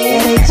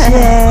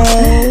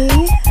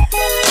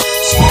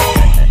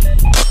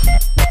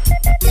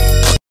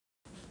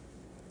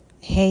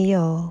 Hey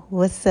y'all,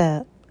 what's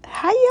up?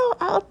 How y'all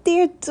out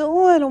there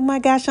doing? Oh my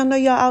gosh, I know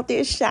y'all out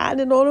there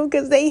shining on them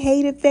because they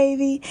hate it,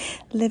 baby.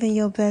 Living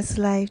your best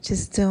life,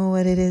 just doing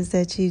what it is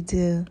that you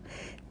do.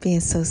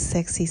 Being so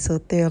sexy, so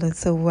thorough, and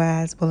so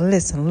wise. Well,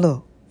 listen,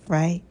 look,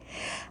 right?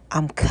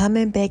 I'm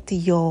coming back to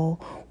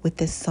y'all with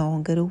the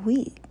song of the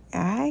week,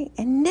 all right?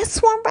 And this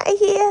one right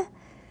here,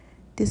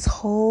 this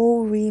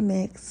whole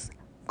remix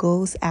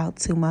goes out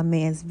to my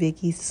man's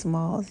Biggie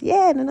Smalls.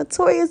 Yeah, the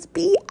Notorious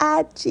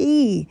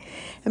B.I.G.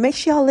 And make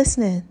sure y'all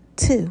listening,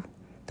 too.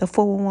 The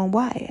 411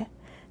 Wire.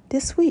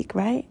 this week,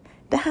 right?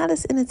 The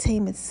hottest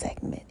entertainment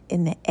segment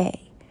in the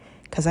A.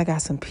 Because I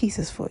got some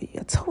pieces for you.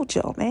 I told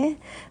y'all, man.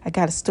 I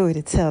got a story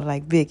to tell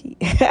like Biggie.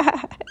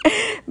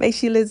 Make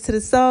sure you listen to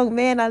the song,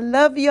 man. I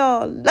love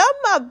y'all. Love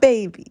my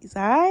babies,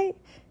 all right?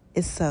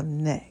 It's up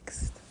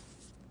next.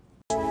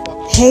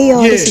 Hey,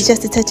 y'all, this is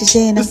Just a Touch of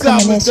J, and I'm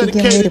coming at you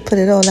getting ready to put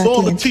it all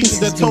out there in pieces.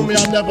 That told me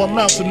I never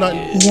amount to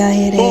nothing. Y'all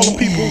hear that? All the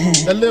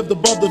people that lived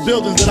above the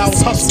buildings that I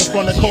was hustling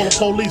from that called the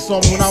police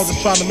on me when I was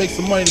just trying to make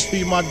some money to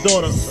feed my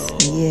daughter.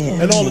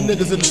 Yeah. And all the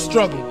niggas in the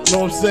struggle, you know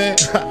what I'm saying?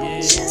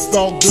 It's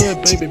all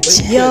good, baby.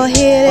 Y'all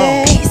hear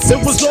that?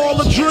 It was all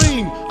a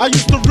dream. I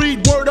used to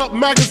read Word Up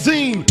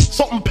magazine,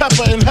 Salt and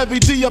Pepper and Heavy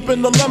D up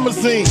in the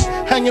limousine,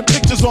 hanging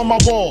pictures on my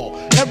wall.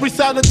 Every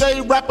Saturday,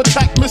 Rap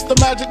Attack, Mr.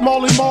 Magic,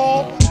 Marley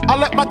Marl. I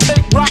let my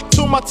tape rock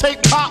till my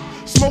tape pop.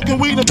 Smoking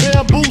weed and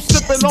bamboo,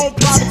 sipping on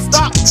private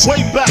stock.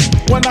 Way back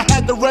when I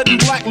had the red and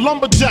black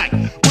lumberjack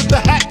with the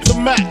hat to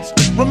match.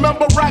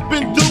 Remember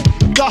rapping Duke?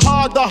 The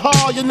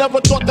hard, you never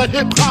thought that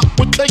hip-hop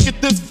would take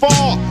it this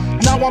far.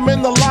 Now I'm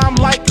in the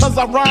limelight cause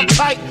I rhyme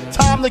tight.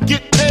 Time to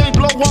get paid,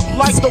 blow up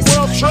like the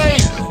world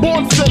trade.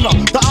 Born sinner,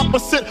 the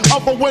opposite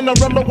of a winner.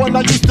 Remember when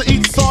I used to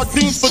eat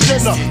sardines for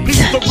dinner?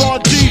 Peace to Raw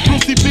G,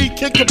 Brucey B,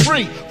 Kid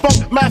Capri,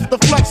 Funk Master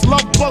Flex,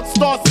 Love Bug,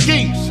 Star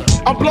Ski.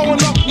 I'm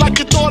blowing up like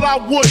you thought I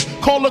would.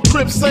 Call a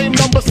crib, same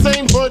number,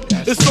 same hood.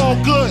 It's all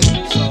good.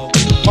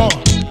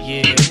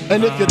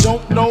 And if you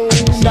don't know,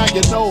 now you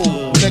know,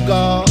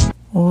 nigga.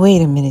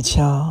 Wait a minute,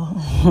 y'all.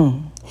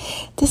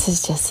 This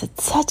is Just a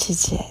Touch of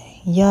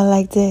J. Y'all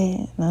like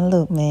that? Now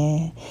look,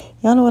 man.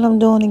 Y'all know what I'm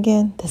doing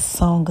again? The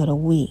song of the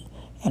week.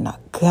 And I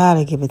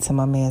gotta give it to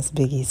my man's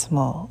Biggie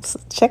Smalls. So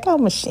check out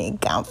Machine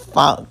Gun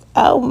Funk.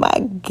 Oh my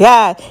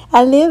God.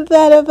 I live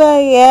by the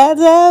funk. Yeah, I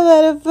live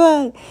by the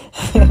funk.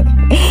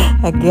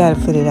 I gotta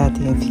put it out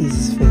there in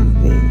pieces for you,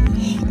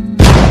 baby.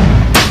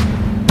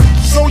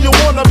 So you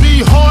wanna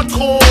be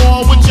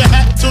hardcore with your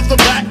hat to the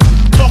back,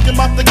 talking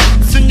about the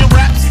kicks in your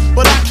raps,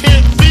 but I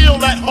can't feel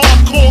that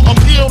hardcore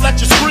appeal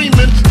that you're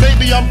screaming.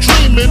 Maybe I'm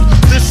dreaming.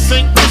 This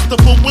ain't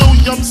Christopher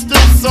Williams,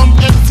 still some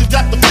MC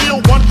got the feel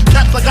one.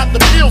 Caps, I got the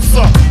feel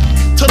some.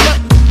 To let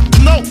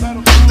you know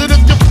that if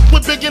you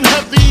with big and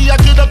heavy, I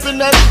get up in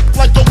that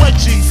like a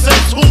wedgie.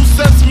 Says who?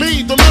 Says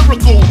me, the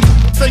lyrical.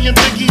 Saying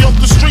Biggie off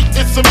the street,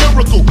 it's a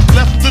miracle.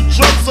 Left the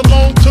drugs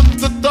alone, took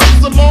the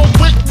thugs along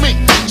with me.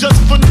 Just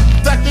for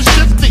acting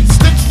shifty.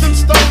 Sticks and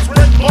stones,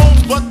 break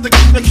bones, but they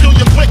kill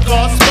you quicker.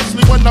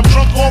 Especially when I'm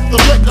drunk off the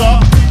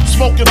liquor.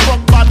 Smoking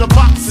funk by the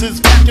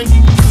boxes. Packing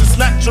it's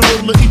natural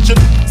to eat your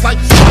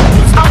like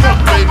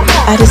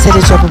I just had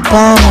to drop a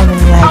bomb on them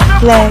like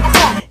flex.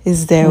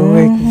 Is that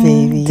work,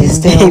 baby? Is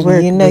that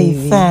work, you know baby.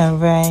 You fine,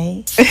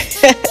 right?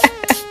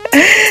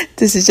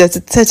 This is Just a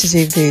Touch of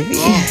J, baby.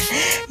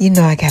 You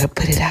know I gotta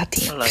put it out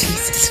there in like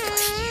pieces that.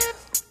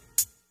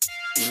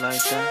 For you. You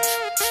like that?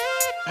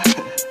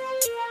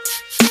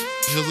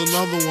 Here's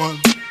another one.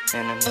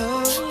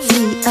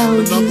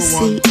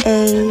 C-O-U-C-H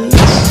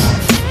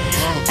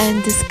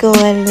underscore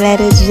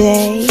letter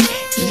J.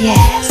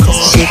 Yes,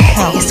 that's what they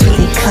call me. That's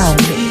what they call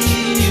me.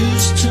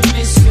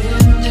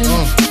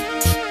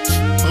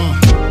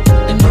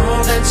 And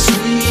all that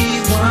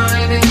sweet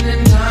whining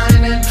and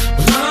dining,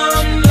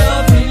 I'm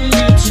loving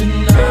you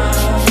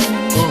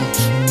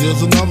tonight.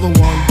 Here's another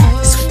one.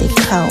 That's what they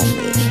call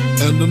me.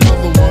 And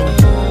another one.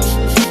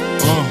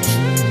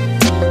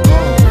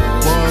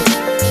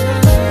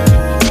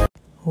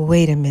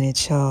 Wait a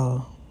minute,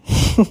 y'all.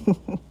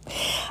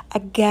 I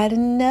got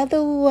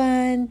another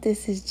one.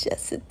 This is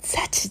Just a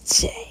Touch of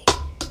J.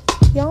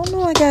 Y'all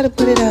know I gotta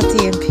put it out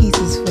there in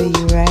pieces for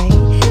you, right?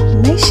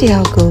 Make sure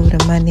y'all go over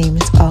to My Name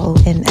is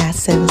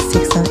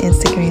ONI76 on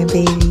Instagram,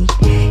 baby.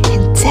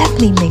 And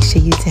definitely make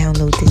sure you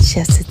download the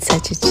Just a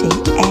Touch of J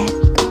app.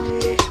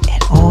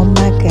 And oh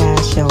my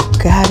gosh, y'all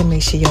gotta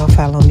make sure y'all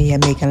follow me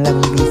at Making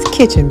Love in B's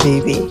Kitchen,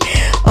 baby.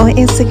 On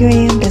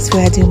Instagram, that's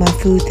where I do my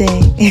food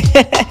thing.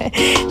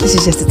 This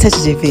is Just a Touch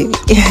of J, baby.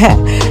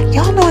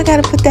 Y'all know I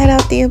gotta put that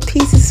out there in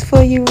pieces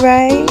for you,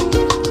 right?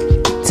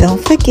 Don't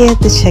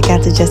forget to check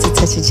out the Just a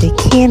Touch of J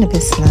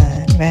cannabis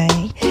line,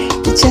 right?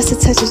 The Just a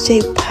Touch of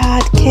J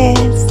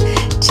podcast,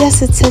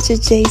 Just a Touch of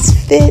J's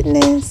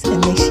fitness,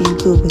 and make sure you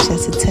Google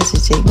Just a Touch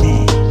of J,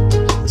 man.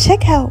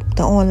 Check out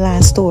the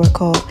online store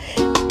called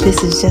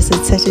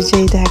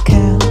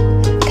thisisjustatouchofj.com,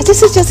 because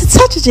this is Just a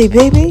Touch of J,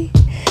 baby.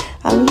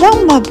 I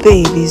love my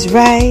babies,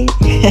 right?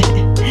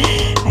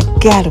 I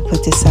gotta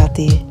put this out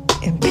there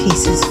in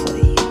pieces for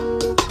you.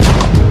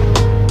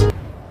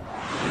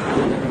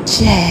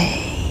 J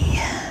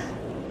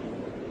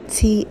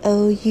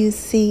Touch.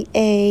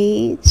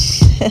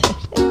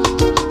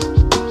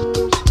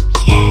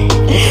 Yeah.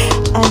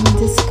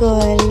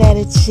 Underscore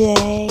letter J.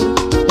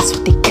 That's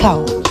what they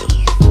call me.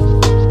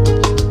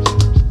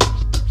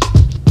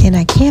 And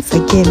I can't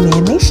forget,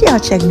 man, make sure y'all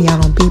check me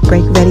out on Beat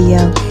Break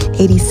Radio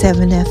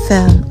 87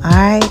 FM.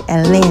 Alright,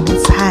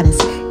 Atlanta's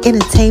hottest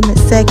entertainment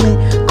segment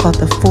called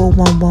the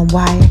 411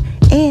 Wire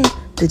and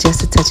the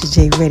Just a Touch of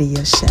J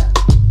radio show.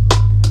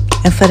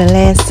 And for the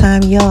last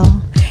time,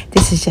 y'all,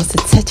 this is Just a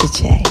Touch of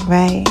J,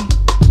 right?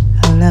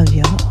 I love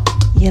y'all.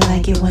 You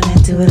like it when I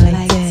do it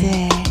like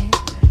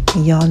that.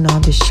 And y'all know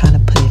I'm just trying to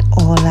put it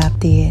all out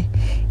there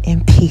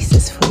in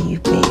pieces for you,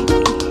 baby.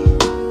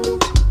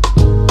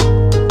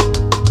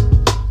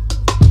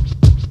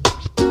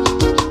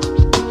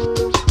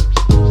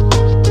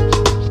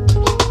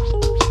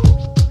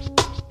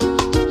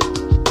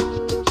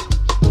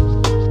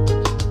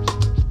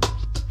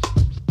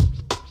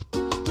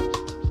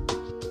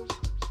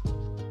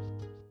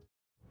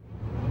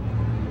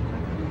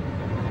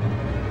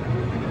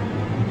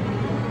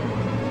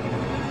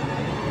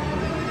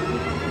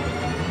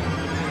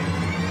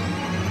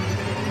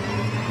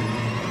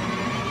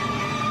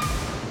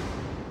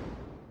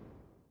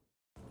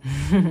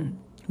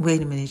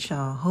 Wait a minute,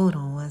 y'all. Hold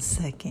on one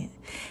second.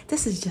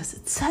 This is just a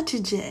touch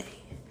of J.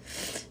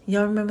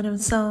 Y'all remember them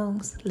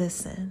songs?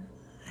 Listen,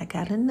 I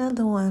got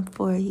another one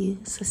for you,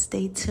 so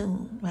stay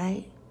tuned,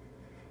 right?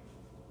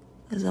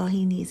 Because all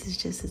he needs is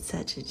just a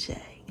touch of J.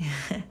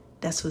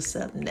 That's what's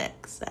up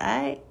next, all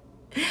right?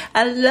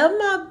 I love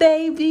my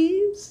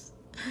babies.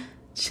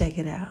 Check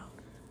it out.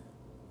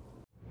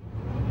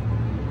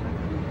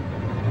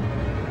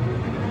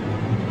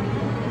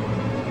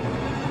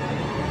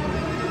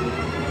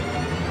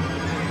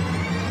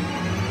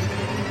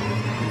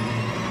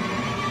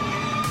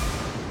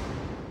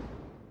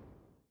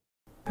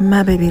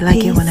 My baby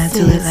like it when I do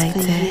it like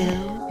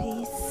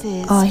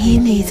that. All he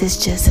needs is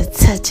just a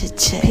touch of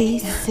J.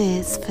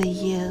 Pieces for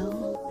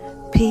you.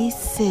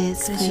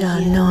 Pieces for you.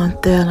 Y'all know I'm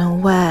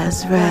thrilling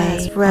wise,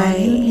 right? All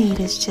you need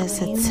is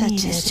just a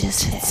touch of J.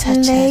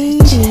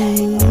 Lady,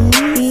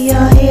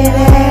 y'all hear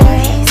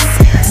that?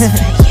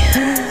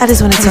 I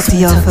just want to talk to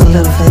y'all for a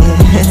little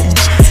bit.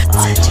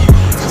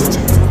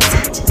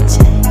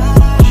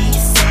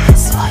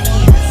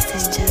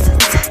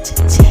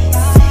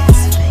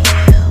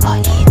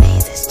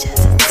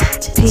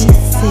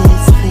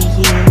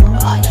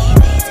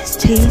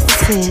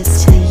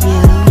 Pieces for you.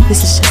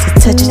 This is just a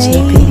touch of J,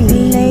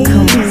 baby.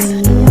 Come on.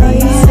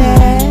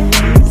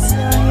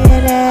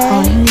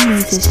 All you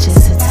need is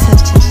just a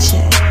touch of J.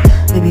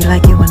 Baby,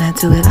 like it when I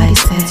do it like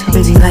that.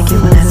 Baby, like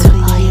it when I do it.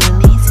 All you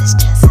need is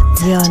just a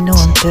touch. Y'all know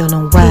I'm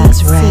feeling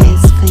wise,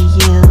 right?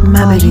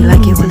 My baby,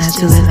 like it when I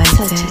do it like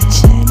that.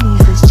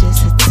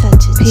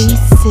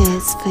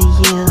 Pieces for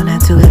you. When I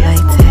do it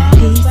like that.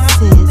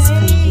 Pieces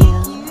for you.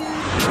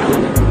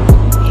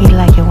 He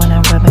like it when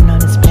I'm rubbing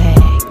on his back.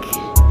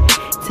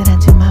 Then I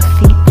do my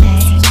feet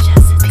thing.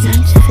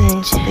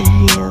 Pieces for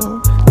you.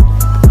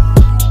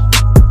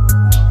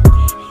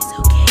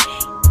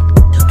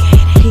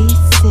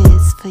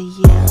 Pieces for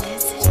you.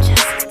 This is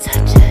just a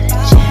touch of the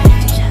J.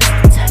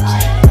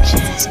 This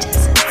is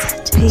just a touch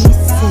of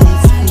pieces for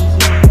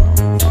you.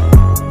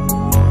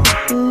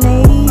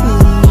 Ladies,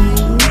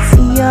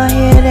 y'all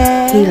hear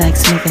that? He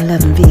likes making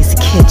love in V's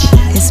kitchen.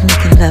 It's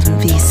making love in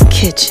V's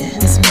kitchen.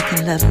 It's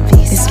making love in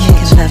V's kitchen.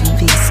 It's making love in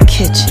V's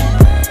kitchen.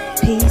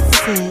 Pieces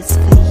for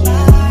you.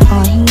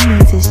 All he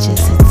needs is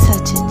just a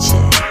touch of J.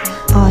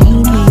 All he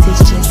needs is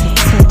just a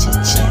touch of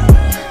J.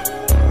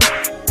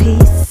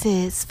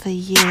 Pieces for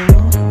you.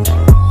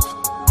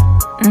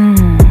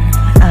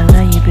 I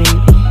love you, baby.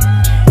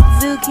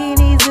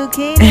 Zucchini,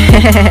 zucchini.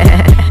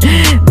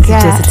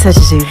 Just a touch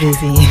of J,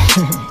 baby.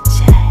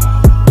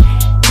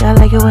 Y'all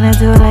like it when I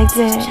do it like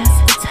that?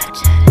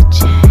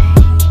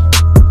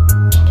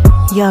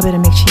 Y'all better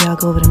make sure y'all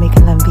go over to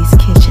Making Love in V's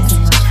kitchen.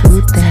 It's my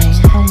food thing.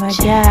 Oh my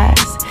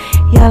gosh.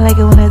 Y'all like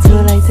it when I do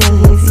it like that,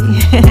 baby.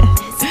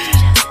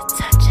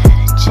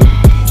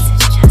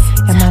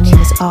 And my name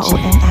is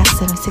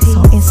RONI76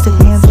 on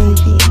Instagram,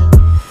 baby.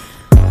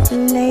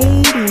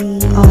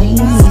 Lady, all he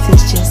needs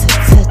is just a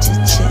touch of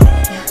J.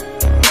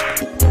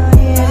 Y'all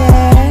hear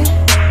that?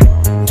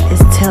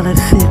 It's tell it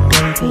fit,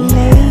 baby.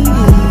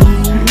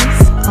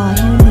 Ladies, all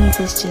he needs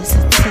is just a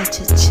touch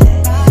of J.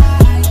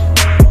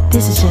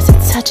 This is just a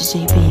touch of J,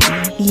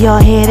 baby.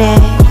 Y'all hear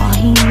that? All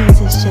he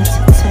needs is just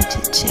a touch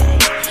of J.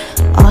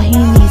 All he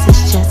needs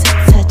is just a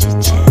touch of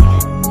J.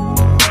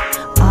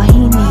 All he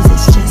needs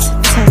is just a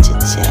touch of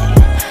J.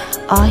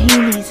 All he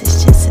needs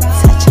is just a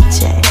touch of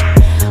J.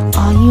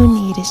 All you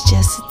need is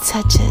just a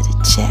touch of the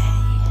J.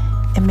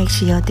 And make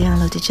sure y'all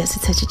download the Just a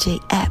Touch of J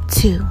app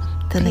too.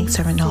 The links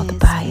are in all the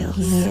bios.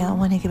 Yeah, I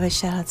want to give a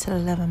shout out to the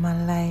love of my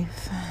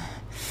life.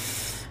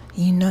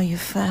 You know you're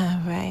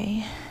fine,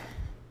 right?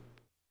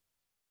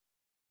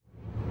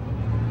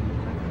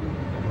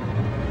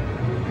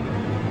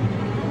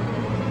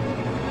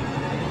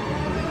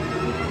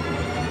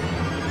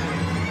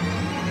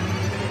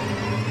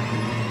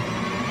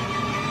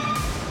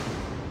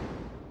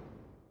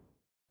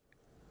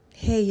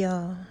 Hey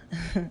y'all,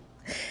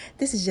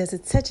 this is just a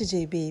touch of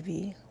J,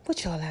 baby.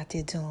 What y'all out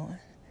there doing?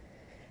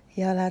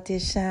 Y'all out there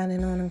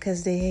shining on them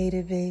because they hate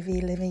it,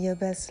 baby, living your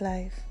best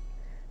life,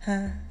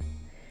 huh?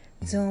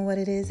 Doing what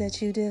it is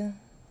that you do?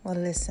 Well,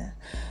 listen,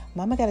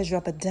 mama got to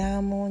drop a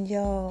dime on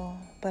y'all,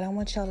 but I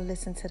want y'all to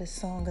listen to the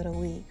song of the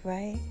week,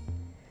 right?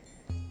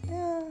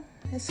 Yeah,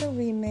 it's a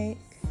remake,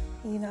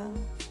 you know,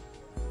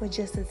 with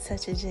just a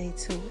touch of J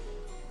to it.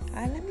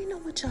 All right, let me know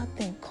what y'all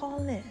think.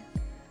 Call in,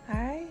 all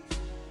right?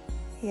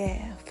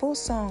 Yeah, full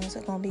songs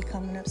are gonna be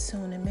coming up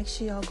soon, and make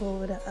sure y'all go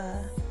over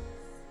to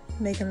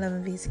Making Love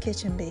and V's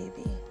Kitchen,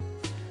 baby,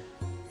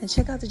 and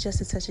check out the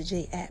Just a Touch of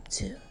J app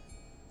too.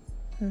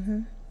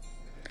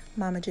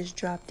 Mama just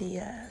dropped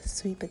the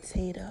sweet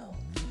potato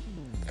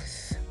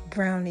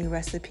brownie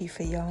recipe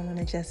for y'all on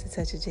the Just a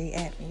Touch of J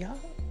app.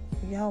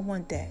 Y'all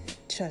want that?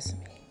 Trust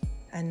me,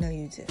 I know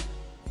you do.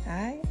 All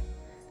right,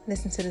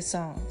 listen to the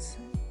songs.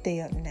 They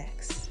up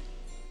next.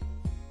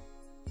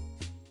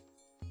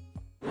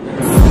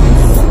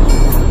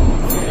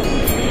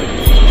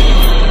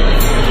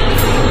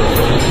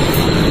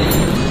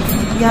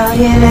 Y'all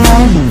hear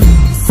that?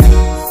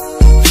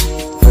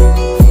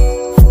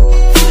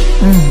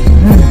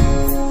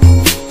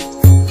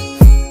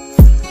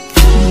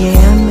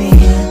 Yeah, man.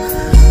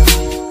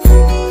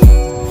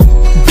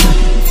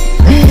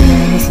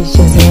 This is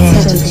just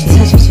touch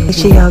of J. Make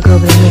sure y'all go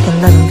over to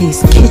Making Love and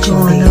V's Kitchen,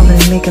 baby. Over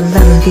to Making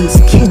Love and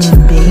V's Kitchen,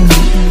 baby.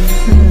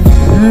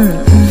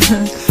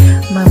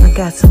 Mama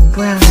got some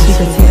brownies, sweet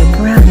potato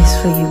brownies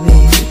for you,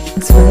 baby.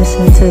 Thanks for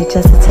listening to the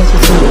Just a Touch of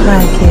J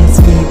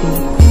podcast,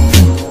 baby.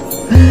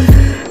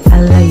 I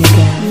love you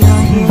guys.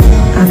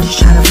 I'm just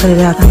trying to put it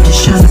out. I'm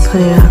just trying to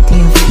put it out there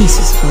in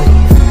pieces for you.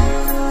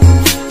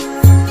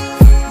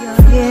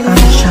 I'm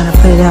just trying to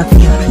put it out there.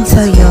 Let me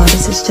tell y'all,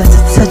 this is Just a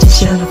Touch of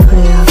J. Trying to put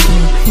it out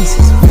there in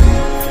pieces for you.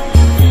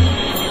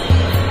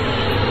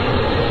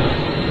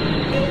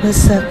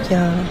 What's up,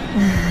 y'all?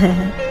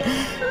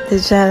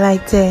 Did y'all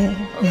like that?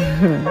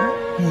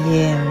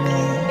 Yeah,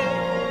 man.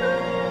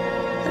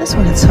 I just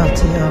want to talk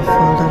to y'all for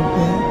a little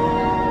bit.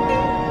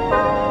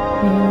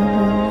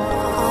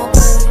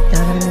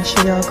 Y'all gotta make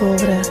sure y'all go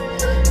over to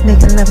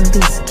Making Love and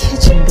V's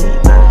Kitchen, baby.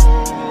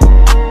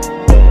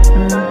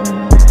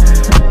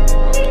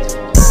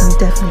 I'm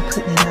definitely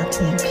putting it out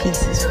there in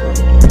pieces for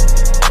you.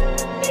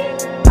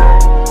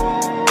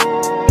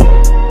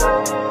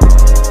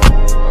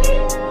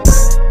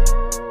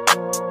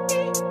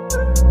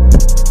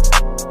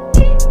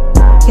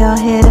 Y'all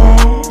hear that?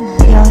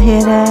 Y'all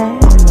hear that?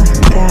 Oh my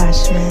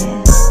gosh,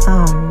 man.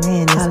 Oh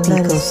man, this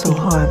beat goes so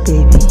hard,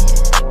 baby.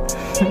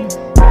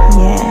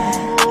 Yeah.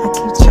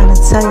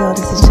 Tell y'all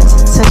this is Just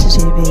a Touch of J,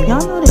 baby.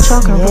 Y'all know that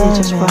y'all can really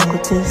just rock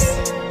with this.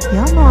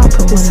 Y'all know I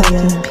put this out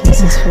there in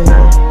pieces for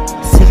you.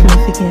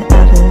 Significant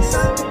others.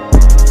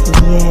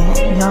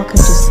 Yeah, y'all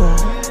can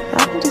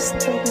just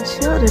take and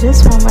chill to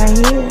this one right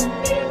here.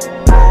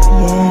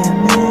 Yeah,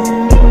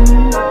 man.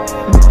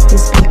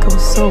 This beat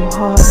goes so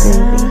hard,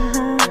 baby.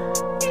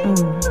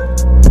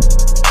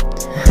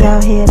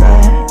 Y'all hear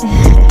that?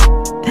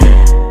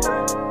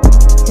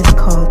 It's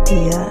called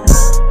the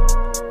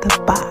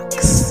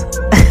box.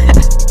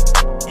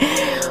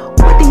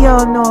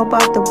 Y'all know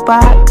about the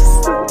box?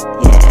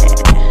 Yeah.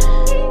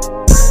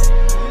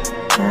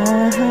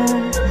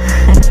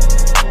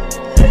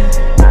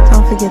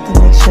 Don't forget to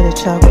make sure that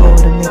y'all go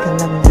over to Making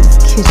Love and V's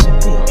Kitchen,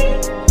 baby.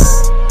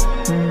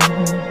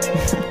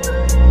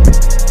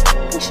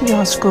 Make sure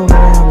y'all scroll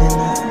around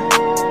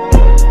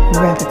and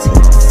gravitate.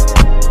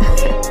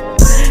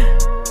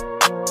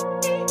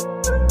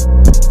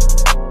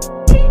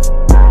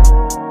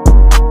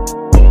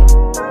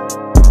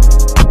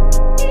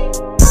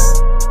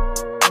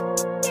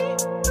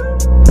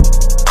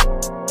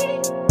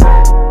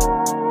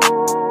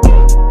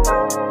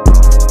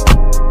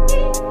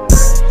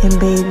 And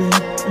baby,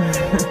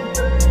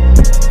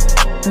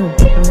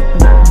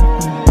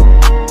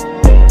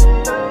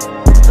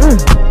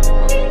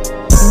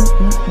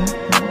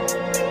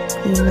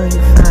 you know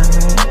you're fine,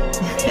 right?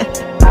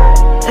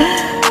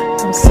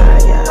 I'm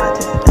sorry, y'all. I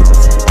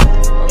just had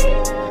to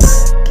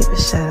give a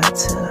shout out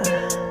to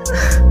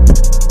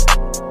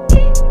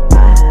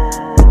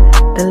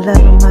the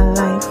love of my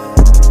life.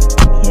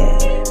 Yeah,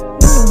 you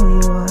know who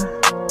you are.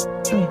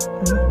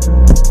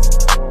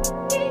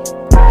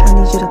 I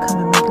need you to come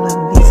and make love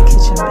in V's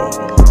Kitchen,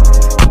 baby.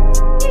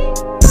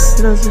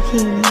 Little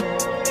zucchini.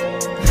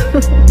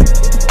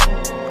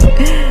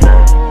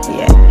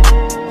 Yeah.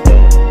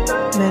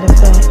 Matter of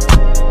fact,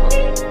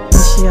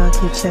 make sure y'all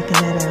keep checking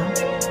that out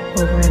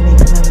over at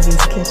Making Love in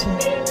V's Kitchen.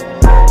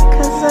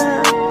 Cause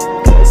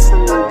got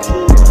some new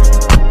healing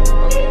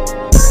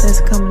that's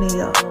coming to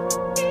y'all.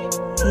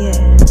 Yeah.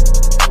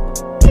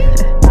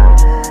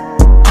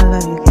 I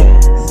love you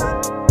guys.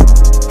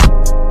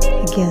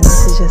 Again, this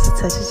is Just a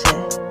Touch of J,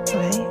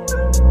 right?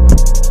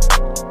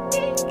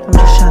 I'm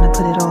just trying to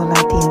put it all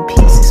out there in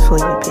pieces for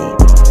you, baby.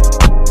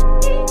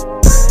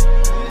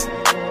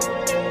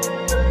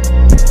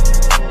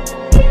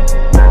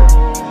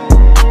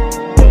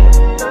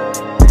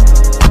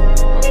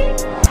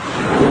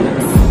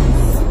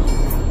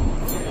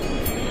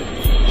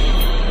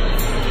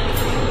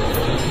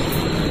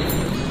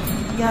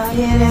 Y'all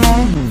hear that?